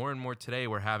seeing more and more today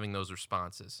we're having those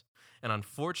responses. And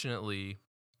unfortunately,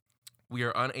 we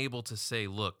are unable to say,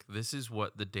 look, this is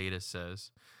what the data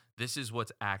says. This is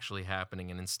what's actually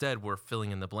happening. And instead, we're filling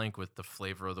in the blank with the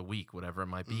flavor of the week, whatever it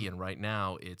might be. And right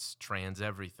now, it's trans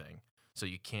everything. So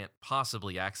you can't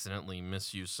possibly accidentally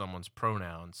misuse someone's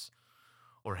pronouns,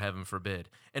 or heaven forbid.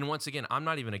 And once again, I'm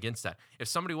not even against that. If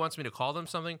somebody wants me to call them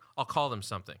something, I'll call them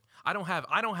something. I don't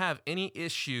have any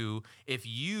issue if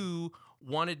you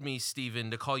wanted me,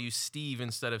 Steven, to call you Steve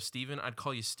instead of Steven, I'd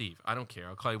call you Steve. I don't care.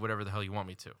 I'll call you whatever the hell you want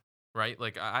me to. Right?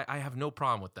 Like I have no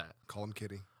problem with that. Call him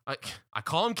Kitty. I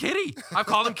call him Kitty. I've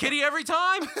called him Kitty every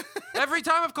time. Every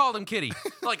time I've called him Kitty.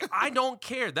 Like, I don't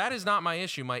care. That is not my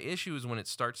issue. My issue is when it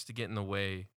starts to get in the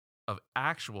way of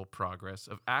actual progress,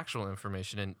 of actual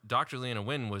information. And Dr. Leana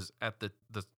Wen was at the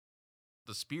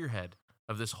spearhead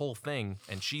of this whole thing,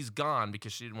 and she's gone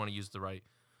because she didn't want to use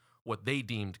what they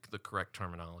deemed the correct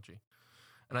terminology.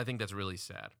 And I think that's really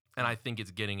sad. And I think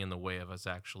it's getting in the way of us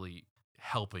actually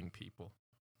helping people.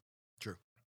 True.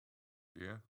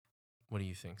 Yeah. What do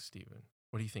you think, Steven?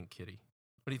 What do you think, Kitty?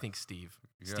 What do you think, Steve?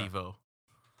 Yeah. Steve-O?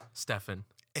 Stefan?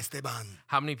 Esteban.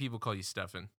 How many people call you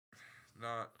Stefan?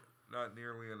 Not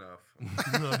nearly enough.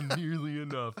 Not nearly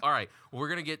enough. All right. We're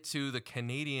going to get to the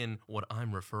Canadian, what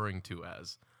I'm referring to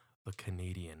as the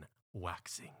Canadian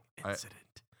waxing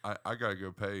incident. I got to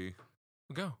go pay.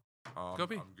 Go. Go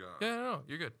pee. I'm good. Yeah, no,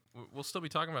 you're good. We'll still be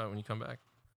talking about it when you come back.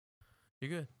 You're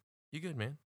good. You good,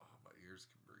 man. Oh, my ears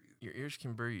can breathe. Your ears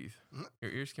can breathe.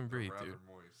 Your ears can breathe, Rather dude.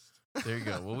 moist. There you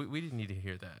go. Well, we didn't need to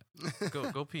hear that.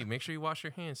 Go pee. Make sure you wash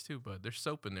your hands too, bud. There's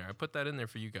soap in there. I put that in there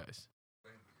for you guys.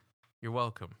 You're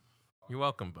welcome. You're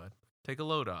welcome, bud. Take a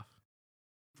load off.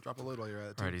 Drop a load while you're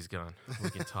at it. All right, he's gone. We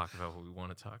can talk about what we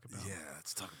want to talk about. Yeah,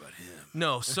 let's talk about him.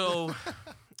 No, so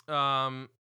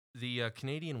the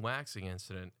Canadian waxing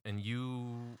incident, and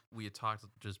we had talked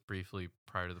just briefly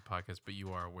prior to the podcast, but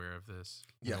you are aware of this.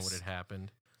 You know what had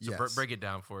happened. So Yes. break it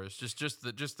down for us. Just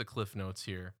the cliff notes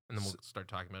here, and then we'll start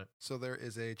talking about it. So there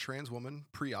is a trans woman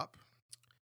pre-op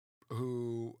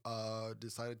who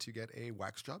decided to get a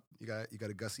wax job. You got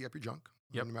to gussy up your junk,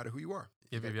 Yep. no matter who you are.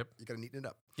 Yep. You got to neaten it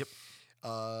up. Yep.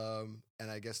 And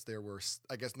I guess there were,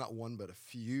 not one, but a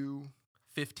few,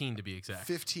 15 to be exact.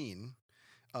 15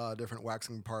 different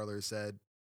waxing parlors said.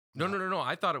 No.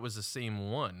 I thought it was the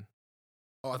same one.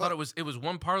 Oh, I thought it was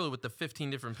one parlor with the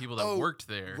 15 different people that worked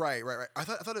there. Right. I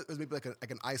thought it was maybe like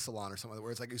an eye salon or something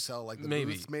where it's like you sell like the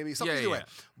maybe booths, maybe something either way.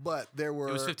 But there were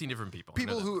it was 15 different people.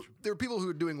 There were people who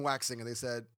were doing waxing and they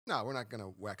said, "No, we're not going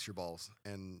to wax your balls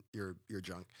and your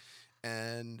junk,"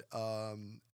 and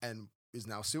is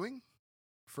now suing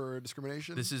for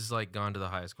discrimination. This is like gone to the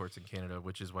highest courts in Canada,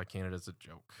 which is why Canada's a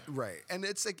joke. Right, and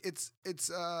it's like it's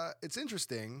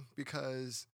interesting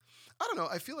because I don't know.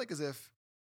 I feel like as if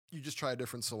you just try a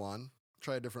different salon,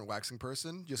 try a different waxing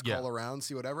person, just call around,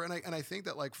 see whatever. And I think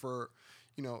that like for,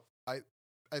 I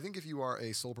think if you are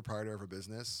a sole proprietor of a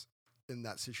business in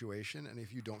that situation, and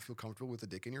if you don't feel comfortable with a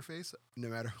dick in your face, no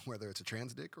matter whether it's a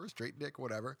trans dick or a straight dick or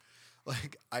whatever,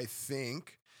 like I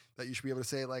think that you should be able to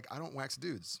say like, I don't wax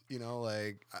dudes,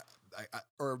 like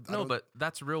but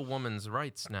that's real woman's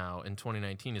rights now in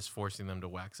 2019 is forcing them to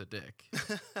wax a dick.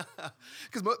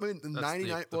 Because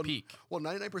 99, the peak. Well,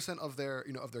 99% of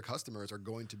their customers are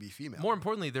going to be female. More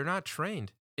importantly, they're not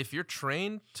trained. If you're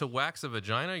trained to wax a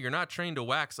vagina, you're not trained to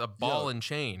wax a ball and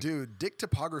chain. Dude, dick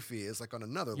topography is like on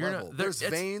another level. There's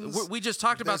veins. We just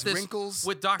talked about this wrinkles.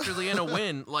 with Dr. Leanna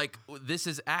Wynn. Like, this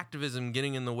is activism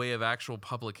getting in the way of actual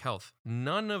public health.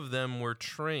 None of them were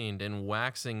trained in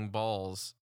waxing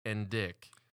balls and dick.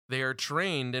 They are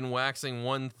trained in waxing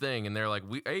one thing, and they're like,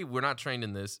 A, we're not trained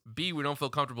in this. B, we don't feel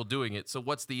comfortable doing it. So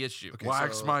what's the issue? Okay,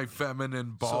 wax my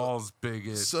feminine balls,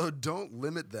 bigot. So don't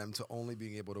limit them to only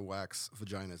being able to wax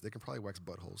vaginas. They can probably wax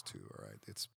buttholes too. All right,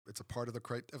 it's a part of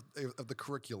the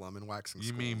curriculum in waxing.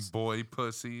 You mean boy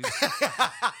pussies?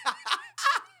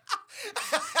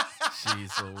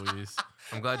 Jeez Louise.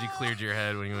 I'm glad you cleared your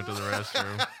head when you went to the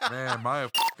restroom. Man, my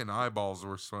fucking eyeballs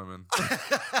were swimming.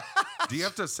 Do you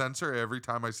have to censor every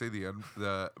time I say the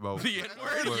N-word?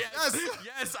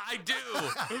 Yes, I do.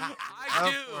 I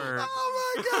do.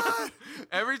 Oh my god!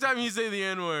 Every time you say the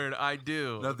N-word, I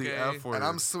do. No, the F word. And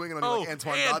I'm swinging on you like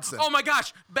Antoine Dodson. Oh my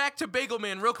gosh! Back to Bagel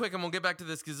Man, real quick, and we'll get back to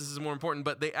this because this is more important.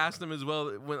 But they asked him as well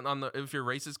if you're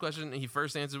racist question. He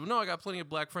first answered, "No, I got plenty of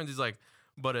black friends." He's like,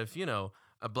 "But if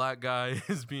a black guy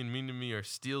is being mean to me or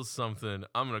steals something,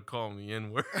 I'm gonna call him the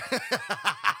N-word."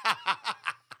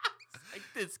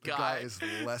 This guy is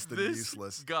less than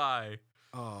useless. This guy.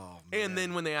 Oh, man. And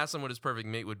then when they asked him what his perfect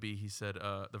mate would be, he said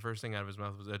the first thing out of his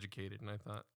mouth was educated. And I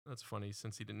thought, that's funny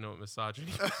since he didn't know what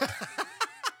misogyny was.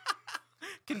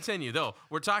 Continue, though.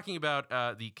 We're talking about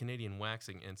the Canadian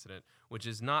waxing incident, which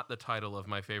is not the title of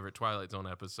my favorite Twilight Zone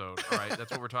episode. All right,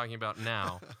 that's what we're talking about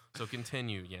now. So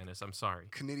continue, Yanis. I'm sorry.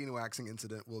 Canadian waxing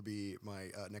incident will be my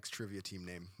next trivia team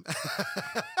name.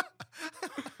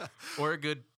 Or a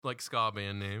good ska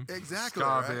band name. Exactly.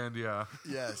 Ska band, yeah.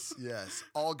 Yes.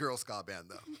 All girl ska band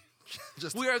though.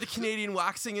 We are the Canadian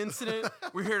waxing incident.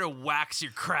 We're here to wax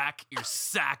your crack, your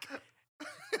sack,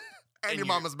 and your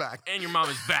mama's back. And your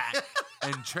mama's back.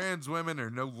 And trans women are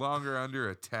no longer under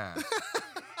attack.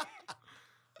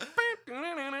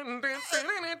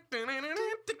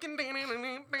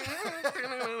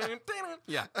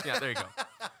 Yeah, there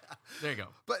you go.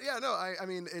 But yeah, no, I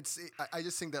mean, I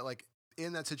just think that like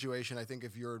in that situation, I think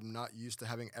if you're not used to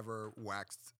having ever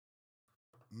waxed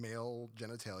male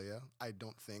genitalia, I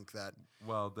don't think that.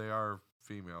 Well, they are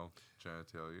female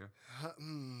genitalia.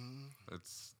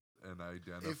 It's an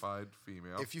identified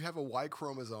female. If you have a Y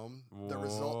chromosome, the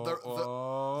result.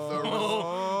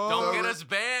 Don't get us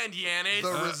banned, Yanis.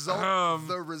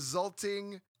 The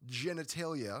resulting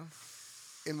genitalia,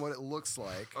 in what it looks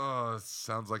like,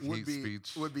 sounds like hate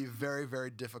speech. Would be very,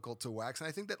 very difficult to wax, and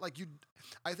I think that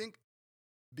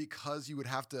because you would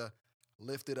have to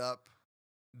lift it up,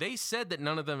 they said that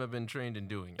none of them have been trained in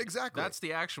doing it. Exactly. That's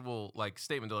the actual like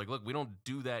statement. They're like, look, we don't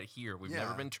do that here. We've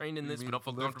never been trained in this. We don't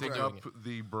feel comfortable doing it.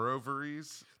 The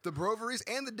broveries. The broveries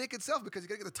and the dick itself, because you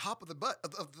gotta get the top of the butt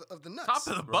of the nuts. Top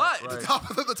of the butt. Right. The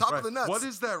top of the nuts. What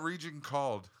is that region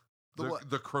called? What?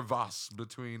 The crevasse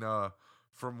between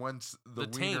from whence the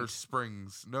wiener taint.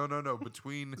 springs. No.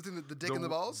 Between the dick and the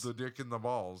balls? The dick and the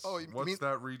balls. Oh, you what's mean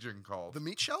that region called? the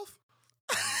meat shelf?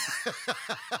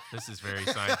 This is very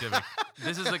scientific.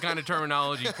 This is the kind of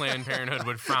terminology Planned Parenthood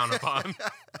would frown upon.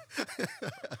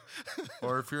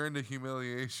 Or if you're into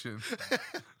humiliation,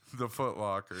 the Foot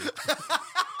Locker.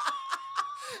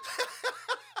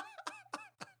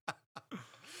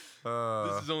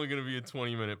 This is only going to be a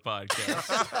 20-minute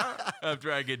podcast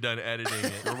after I get done editing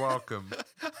it. You're welcome.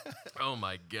 Oh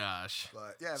my gosh.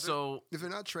 But yeah, So if they're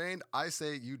not trained, I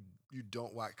say you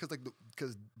don't whack,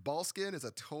 because ball skin is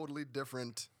a totally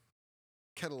different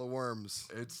kettle of worms.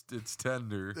 It's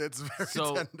tender. It's very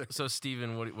tender. So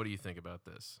Steven, what do you think about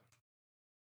this?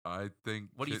 I think.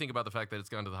 What do you think about the fact that it's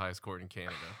gone to the highest court in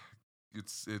Canada?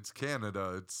 It's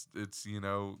Canada. It's the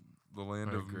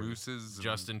land I of agree. mooses. And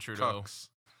Justin Trudeau. cucks.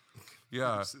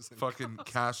 Yeah, Mooses and fucking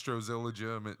Castro's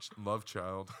illegitimate love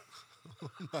child.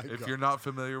 My If God. you're not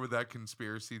familiar with that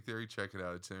conspiracy theory, check it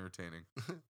out. It's entertaining.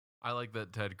 I like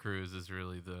that Ted Cruz is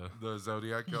really The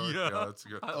Zodiac killer. Yeah. That's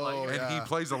good. I like Oh, it. And yeah. he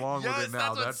plays along with it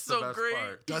now. That's the so best great.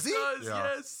 part. Does he? Does,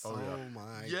 Yeah. yes. Oh, yeah. Oh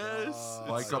my Yes. God.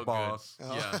 Like So a boss.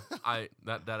 Oh. Yeah,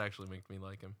 that actually makes me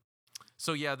like him.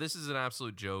 So yeah, this is an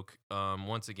absolute joke.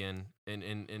 Once again,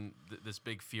 in this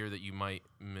big fear that you might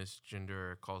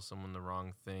misgender or call someone the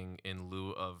wrong thing in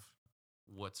lieu of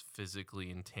what's physically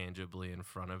and tangibly in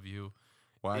front of you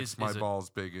Wax my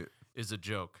balls, bigot. is a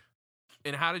joke.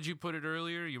 And how did you put it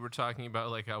earlier? You were talking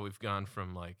about like how we've gone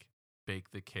from like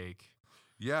bake the cake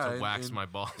Yeah. to wax my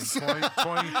balls. In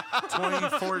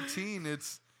 2014,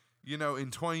 it's, in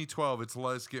 2012, it's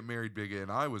let's get married, bigot.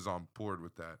 And I was on board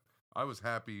with that. I was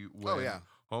happy when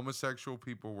homosexual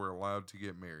people were allowed to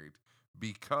get married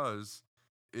because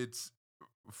it's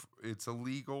a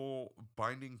legal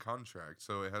binding contract.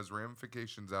 So it has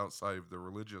ramifications outside of the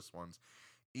religious ones,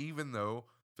 even though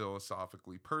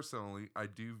philosophically, personally, I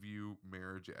do view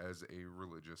marriage as a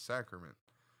religious sacrament.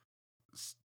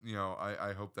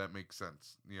 I hope that makes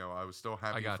sense. I was still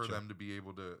happy for them to be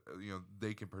able to,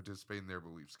 they can participate in their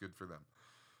beliefs. Good for them.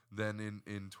 Then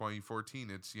in 2014,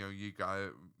 it's, you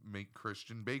gotta make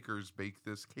Christian bakers bake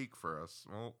this cake for us.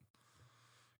 Well,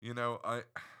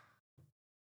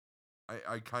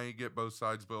 I kind of get both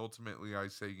sides, but ultimately I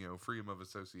say, freedom of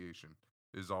association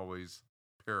is always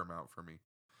paramount for me.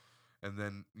 And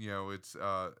then, it's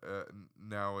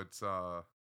now it's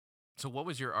So what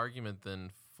was your argument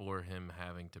then for him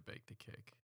having to bake the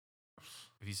cake?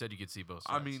 If you said you could see both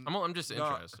sides. I mean, I'm just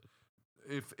interested.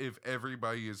 If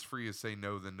everybody is free to say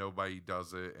no, then nobody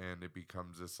does it, and it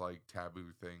becomes this like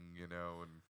taboo thing, and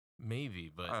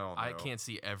Maybe, but I can't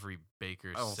see every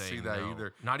baker I don't saying see that no.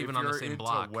 either. Not even If on the you're same into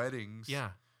block. weddings, Yeah.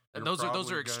 you're Those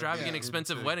probably are extravagant, gonna be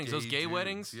expensive into weddings. Those gay dudes,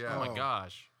 weddings. yeah. Oh my Oh.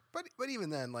 gosh. But even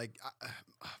then, like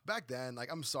back then,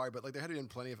 like I'm sorry, but like there had been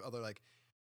plenty of other like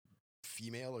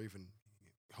female or even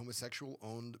homosexual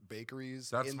owned bakeries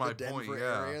That's in my the Denver point,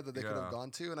 yeah, area that they could yeah. have gone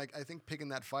to. And I think picking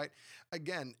that fight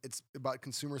again, it's about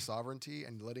consumer sovereignty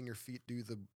and letting your feet do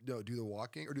the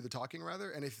walking or do the talking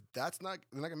rather. And if they're not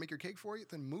gonna make your cake for you,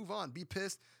 then move on. Be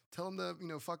pissed. Tell them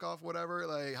to fuck off, whatever.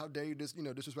 Like how dare you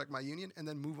disrespect my union, and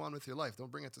then move on with your life.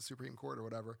 Don't bring it to Supreme Court or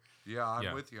whatever. Yeah, I'm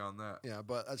Yeah. with you on that. Yeah,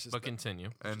 but that's just. But continue.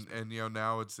 And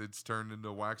now it's turned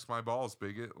into wax my balls,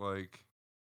 bigot. Like,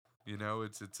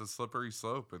 it's a slippery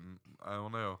slope, and I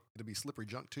don't know. It'll be slippery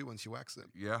junk too once you wax it.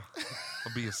 Yeah,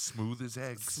 it'll be as smooth as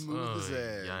eggs. Smooth as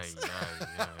eggs.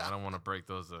 Yeah. I don't want to break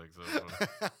those eggs open.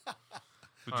 But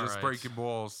All just right. breaking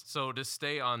balls. So to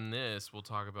stay on this, we'll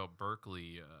talk about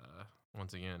Berkeley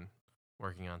once again.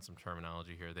 Working on some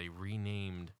terminology here. They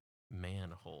renamed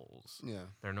manholes. Yeah.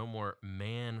 There are no more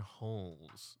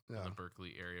manholes in Yeah. the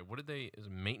Berkeley area. What did they? Is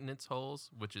it maintenance holes?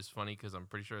 Which is funny because I'm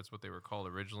pretty sure that's what they were called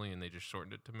originally, and they just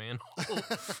shortened it to manhole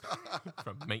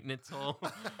from maintenance hole.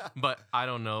 But I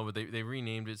don't know. But they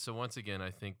renamed it. So once again,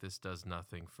 I think this does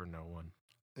nothing for no one.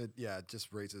 It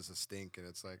just raises a stink, and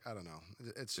it's like I don't know.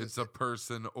 It's just It's a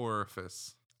person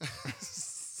orifice.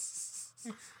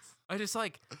 I just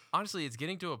honestly, it's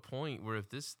getting to a point where if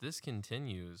this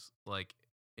continues, like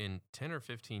in 10 or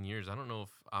 15 years, I don't know if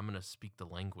I'm gonna speak the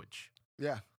language.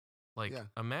 yeah. Like, Yeah.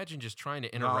 imagine just trying to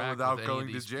Not interact without with going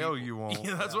any to of these jail, people. you won't.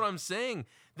 Yeah, that's Yeah. what I'm saying.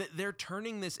 That they're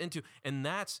turning this into, and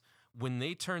that's when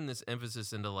they turn this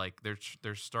emphasis into like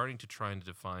they're starting to try and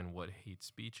define what hate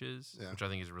speech is, Yeah. which I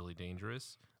think is really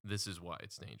dangerous. this is why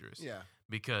it's dangerous. Yeah.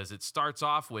 Because it starts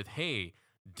off with, hey,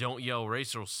 don't yell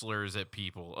racial slurs at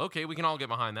people. Okay, we can all get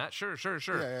behind that. Sure.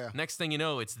 Yeah. Next thing you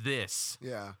know, it's this.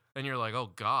 Yeah. And you're like,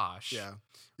 oh, gosh. Yeah.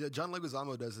 John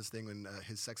Leguizamo does this thing when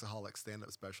his Sexaholic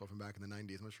stand-up special from back in the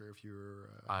 90s. I'm not sure if you were...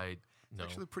 No.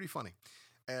 Actually pretty funny.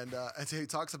 And so he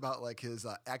talks about like his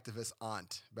activist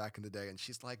aunt back in the day. And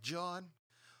she's like, John,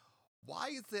 why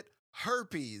is it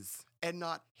herpes and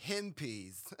not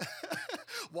hempees?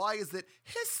 Why is it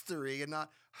history and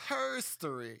not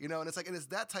herstory? You know, and it's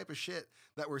that type of shit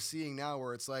that we're seeing now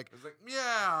where it's like,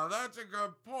 yeah, that's a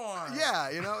good point. Yeah,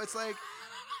 you know, it's like...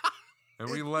 And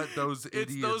we let those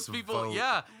idiots It's those people, vote.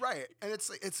 yeah. Right. And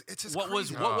it's just what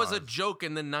crazy. was a joke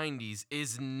in the 90s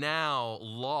is now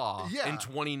law in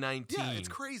 2019. Yeah, it's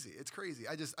crazy. It's crazy.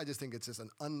 I just think it's just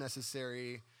an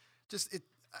unnecessary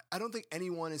I don't think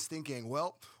anyone is thinking,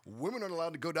 well, women aren't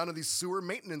allowed to go down to these sewer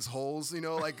maintenance holes. You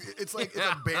know, like it's it's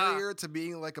a barrier to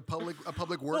being like a public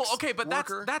works. Well, okay, but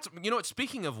worker. that's you know what?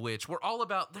 Speaking of which, we're all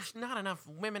about. There's not enough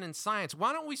women in science.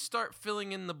 Why don't we start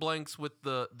filling in the blanks with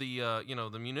the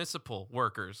municipal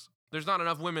workers? There's not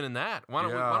enough women in that. Why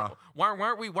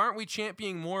aren't we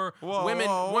championing more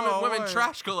women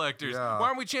trash collectors? Yeah. Why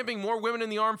aren't we championing more women in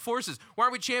the armed forces? Why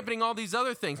aren't we championing all these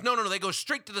other things? No, they go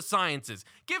straight to the sciences.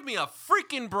 Give me a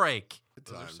freaking break.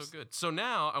 Those are so good. So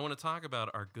now I want to talk about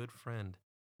our good friend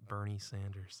Bernie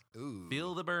Sanders. Ooh.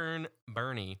 Feel the burn,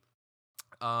 Bernie.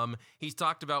 He's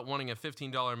talked about wanting a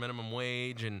 $15 minimum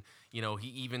wage, and he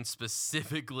even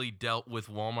specifically dealt with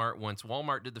Walmart once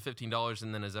Walmart did the $15,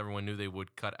 and then as everyone knew, they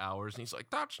would cut hours. And he's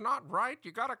like, "That's not right.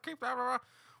 You gotta keep that."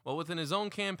 Well, within his own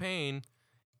campaign,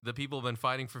 the people have been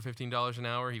fighting for $15 an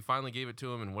hour. He finally gave it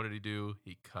to him, and what did he do?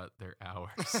 He cut their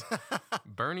hours.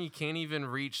 Bernie can't even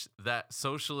reach that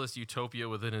socialist utopia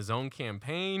within his own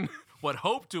campaign. What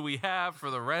hope do we have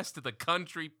for the rest of the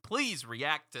country? Please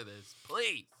react to this,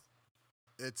 please.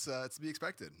 It's to be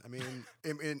expected. I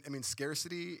mean,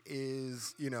 scarcity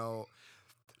is,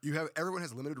 everyone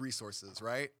has limited resources,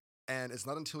 right? And it's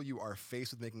not until you are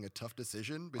faced with making a tough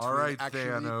decision between all right,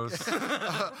 Thanos.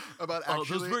 about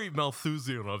actually... Oh, that's very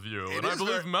Malthusian of you. And I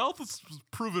believe Malthus was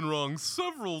proven wrong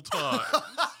several times.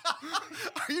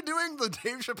 Are you doing the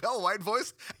Dave Chappelle white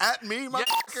voice at me,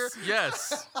 motherfucker?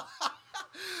 Yes.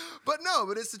 But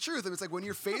it's the truth. It's like when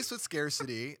you're faced with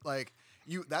scarcity, like...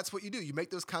 that's what you do. You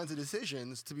make those kinds of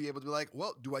decisions to be able to be like,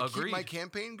 well, do I keep my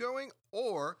campaign going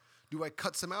or do I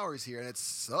cut some hours here? And it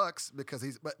sucks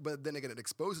because but then again, it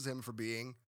exposes him for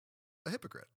being a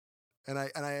hypocrite. Give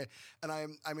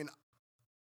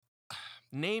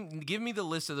me the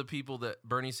list of the people that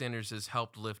Bernie Sanders has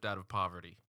helped lift out of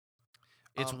poverty.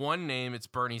 It's one name. It's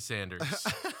Bernie Sanders.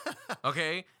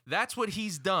 Okay, that's what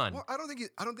he's done. Well, I don't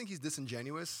think he's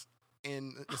disingenuous.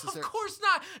 Of course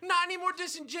not. Not any more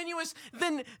disingenuous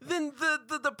than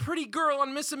the pretty girl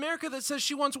on Miss America that says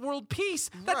she wants world peace.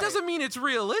 That doesn't mean it's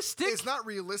realistic. It's not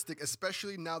realistic,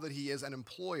 especially now that he is an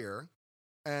employer,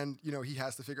 and he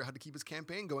has to figure out how to keep his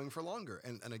campaign going for longer.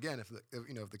 And again, if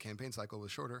the campaign cycle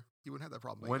was shorter, he wouldn't have that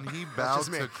problem. When he bowed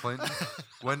to Clinton,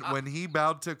 when he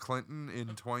bowed to Clinton in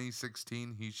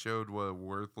 2016, he showed what a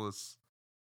worthless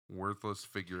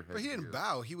figurehead. But he didn't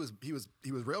bow. He was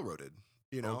railroaded.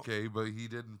 Okay, but he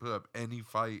didn't put up any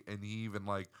fight, and he even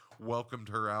welcomed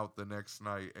her out the next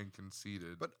night and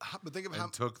conceded. But think of how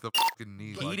took the fucking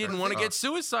knee. He didn't want to get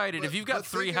suicided. If you've got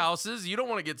 3 houses, you don't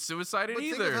want to get suicided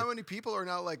either. Think of how many people are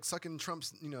now sucking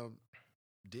Trump's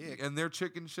dick, and they're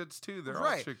chicken shits too. They're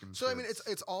all chicken shits. So I mean,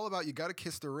 it's all about you got to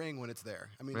kiss the ring when it's there.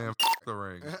 I mean, man, the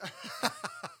ring.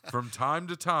 From time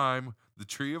to time, the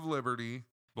Tree of Liberty.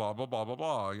 Blah blah blah blah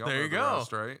blah. Y'all there you go.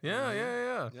 Rest, right? Yeah.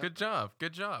 Yep. Good job.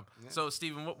 Yeah. So,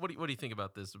 Stephen, what do you think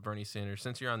about this, Bernie Sanders?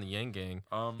 Since you're on the Yang Gang,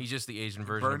 he's just the Asian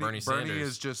version of Bernie Sanders. Bernie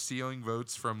is just stealing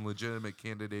votes from legitimate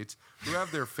candidates who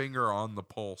have their finger on the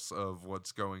pulse of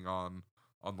what's going on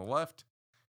the left,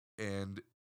 and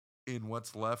in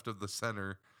what's left of the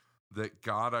center. That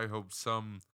God, I hope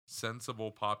some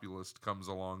sensible populist comes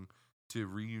along to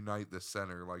reunite the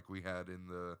center, like we had in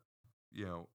the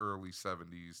early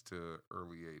 70s to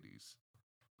early 80s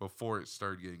before it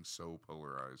started getting so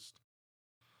polarized.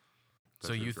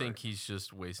 So you think he's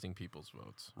just wasting people's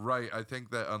votes? Right. I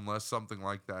think that unless something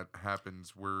like that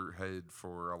happens, we're headed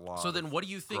for a lot So then what do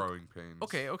you think? Growing pains.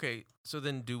 Okay. So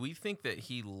then do we think that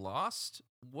he lost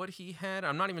what he had?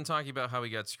 I'm not even talking about how he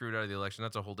got screwed out of the election.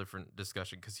 That's a whole different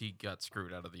discussion because he got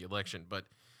screwed out of the election. But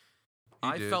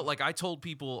I felt like I told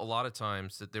people a lot of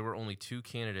times that there were only 2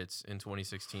 candidates in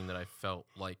 2016 that I felt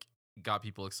like got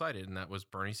people excited, and that was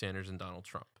Bernie Sanders and Donald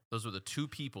Trump. Those were the 2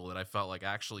 people that I felt like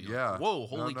actually, whoa,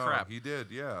 holy crap. He did,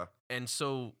 yeah. And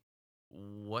so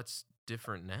what's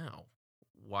different now?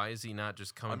 why is he not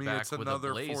just coming back it's with a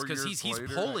another blaze? 4 Because years he's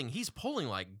later. pulling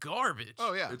like garbage.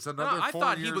 Oh yeah, It's another. I 4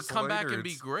 thought he years would come back later. and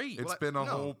be great. It's Well, been a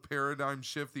no. whole paradigm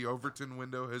shift. The Overton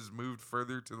window has moved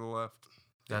further to the left.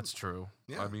 That's true.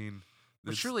 yeah. I mean,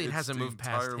 But surely it hasn't moved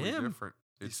past entirely him. Different.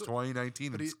 It's still-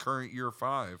 2019. but It's current year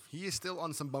 5. he is still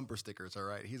on some bumper stickers. All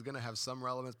right, he's gonna have some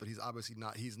relevance, but he's obviously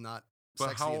not. He's not But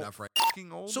sexy how enough right.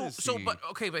 fucking old is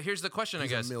he? But here's the question,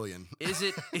 He's I guess. a million. Is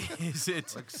it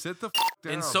Like, sit the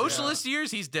down. in socialist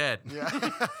years he's dead?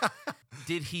 Yeah.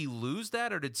 Did he lose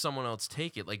that or did someone else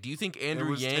take it? Like, do you think Andrew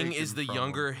was Yang taken is the from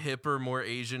younger, hipper, more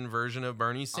Asian version of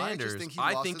Bernie Sanders? I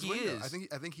just think he is. is.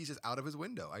 I think he's just out of his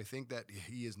window. I think that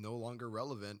he is no longer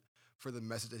relevant for the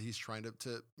message that he's trying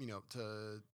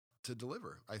to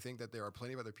deliver. I think that there are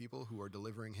plenty of other people who are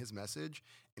delivering his message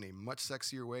in a much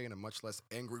sexier way, in a much less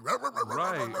angry, Right,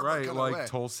 kind of like way.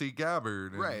 Tulsi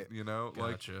Gabbard, and, Right. You know,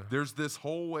 Gotcha. like there's this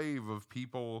whole wave of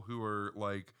people who are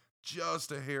like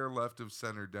just a hair left of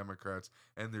center Democrats,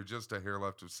 and they're just a hair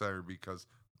left of center because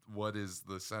what is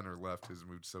the center left has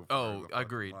moved so far. Oh, to the fucking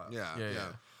agreed. left.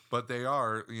 Yeah. But they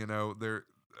are, you know,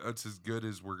 that's as good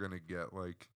as we're gonna get.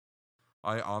 Like,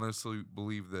 I honestly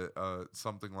believe that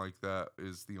something like that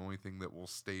is the only thing that will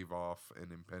stave off an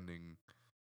impending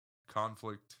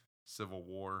conflict, civil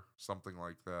war, something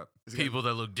like that. People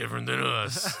that look different than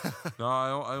us. No,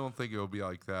 I don't think it'll be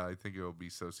like that. I think it'll be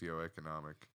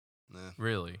socioeconomic. Nah,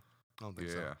 Really? I don't think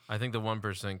Yeah. so. I think the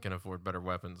 1% can afford better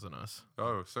weapons than us.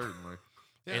 Oh, certainly.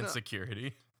 Yeah, and no.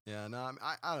 security. Yeah, no,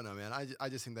 I don't know, man. I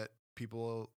just think that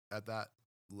people at that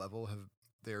level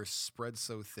they're spread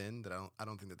so thin that I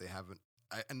don't think that they haven't.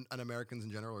 And Americans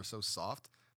in general are so soft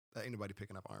that ain't nobody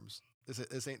picking up arms. This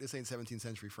ain't 17th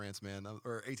century France, man,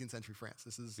 or 18th century France.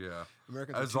 This is Yeah.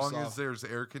 Americans. are As too long soft. as there's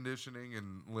air conditioning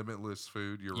and limitless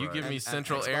food, you're You right. give me And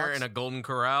Central Air Xbox? and a Golden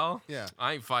Corral, yeah.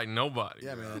 I ain't fighting nobody.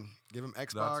 Yeah, man. Give them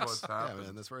Xbox. what's Yeah, happened.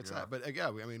 man. That's where it's Yeah. at. But yeah,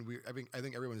 I mean, I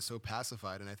think everyone is so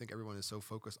pacified, and I think everyone is so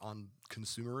focused on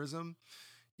consumerism,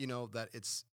 you know, that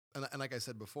it's and like I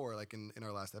said before, like in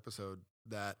our last episode,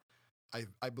 that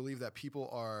I believe that people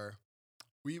are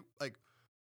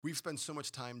we've spent so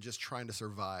much time just trying to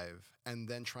survive and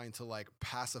then trying to like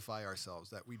pacify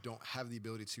ourselves that we don't have the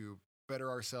ability to better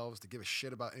ourselves, to give a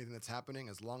shit about anything that's happening,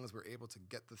 as long as we're able to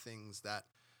get the things that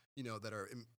that are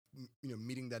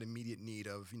meeting that immediate need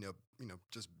of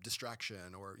just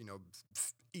distraction or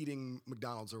eating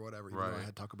McDonald's or whatever. Even though I Right.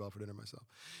 had Taco Bell for dinner myself.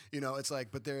 It's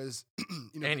like, but there's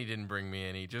Annie didn't bring me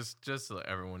any, just so that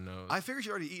everyone knows. I figured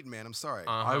you already eaten, man. I'm sorry.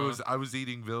 Uh-huh. I was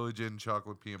eating Village Inn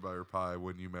chocolate peanut butter pie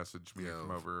when you messaged me to Yo.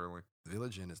 come over early.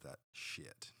 Village Inn is that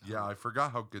shit. Yeah, I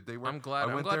forgot how good they were. I'm glad. I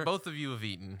I'm went glad there, both of you have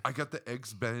eaten. I got the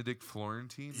eggs Benedict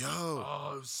Florentine. Yo,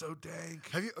 Oh, it was so dank.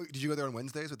 did you go there on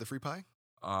Wednesdays with the free pie?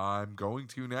 I'm going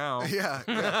to now.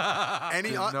 Yeah. Any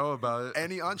Didn't know about it.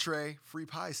 any entree, free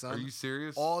pie, son. Are you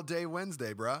serious? All day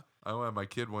Wednesday, bruh. I don't have my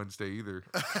kid Wednesday either.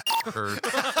 Kurt.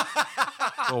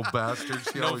 Little bastard.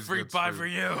 She No always free gets pie free. for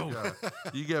you. Yeah.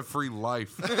 You get free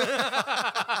life.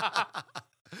 That's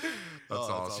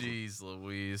awesome. Jeez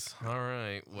Louise. All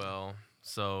right. Well,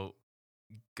 so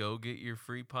go get your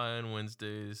free pie on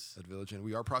Wednesdays. At Village Inn,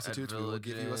 we are prostitutes. At We will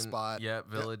give you a Village Inn. spot. Yeah,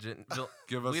 Village Inn.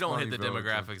 Give us We don't money, hit the Village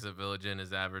Inn. demographics that Village Inn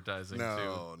is advertising No, to.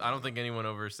 no, I don't think anyone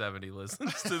over 70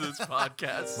 listens to this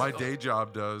podcast. My so- day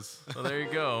job does. Well, there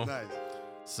you go. Nice.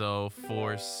 So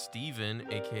for Steven,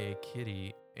 aka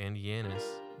Kitty, and Yanis,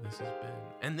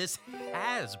 this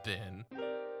has been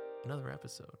another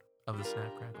episode of the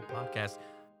Snap Crackle Podcast.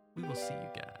 We will see you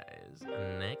guys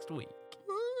next week.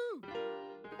 Woo!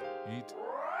 Eat.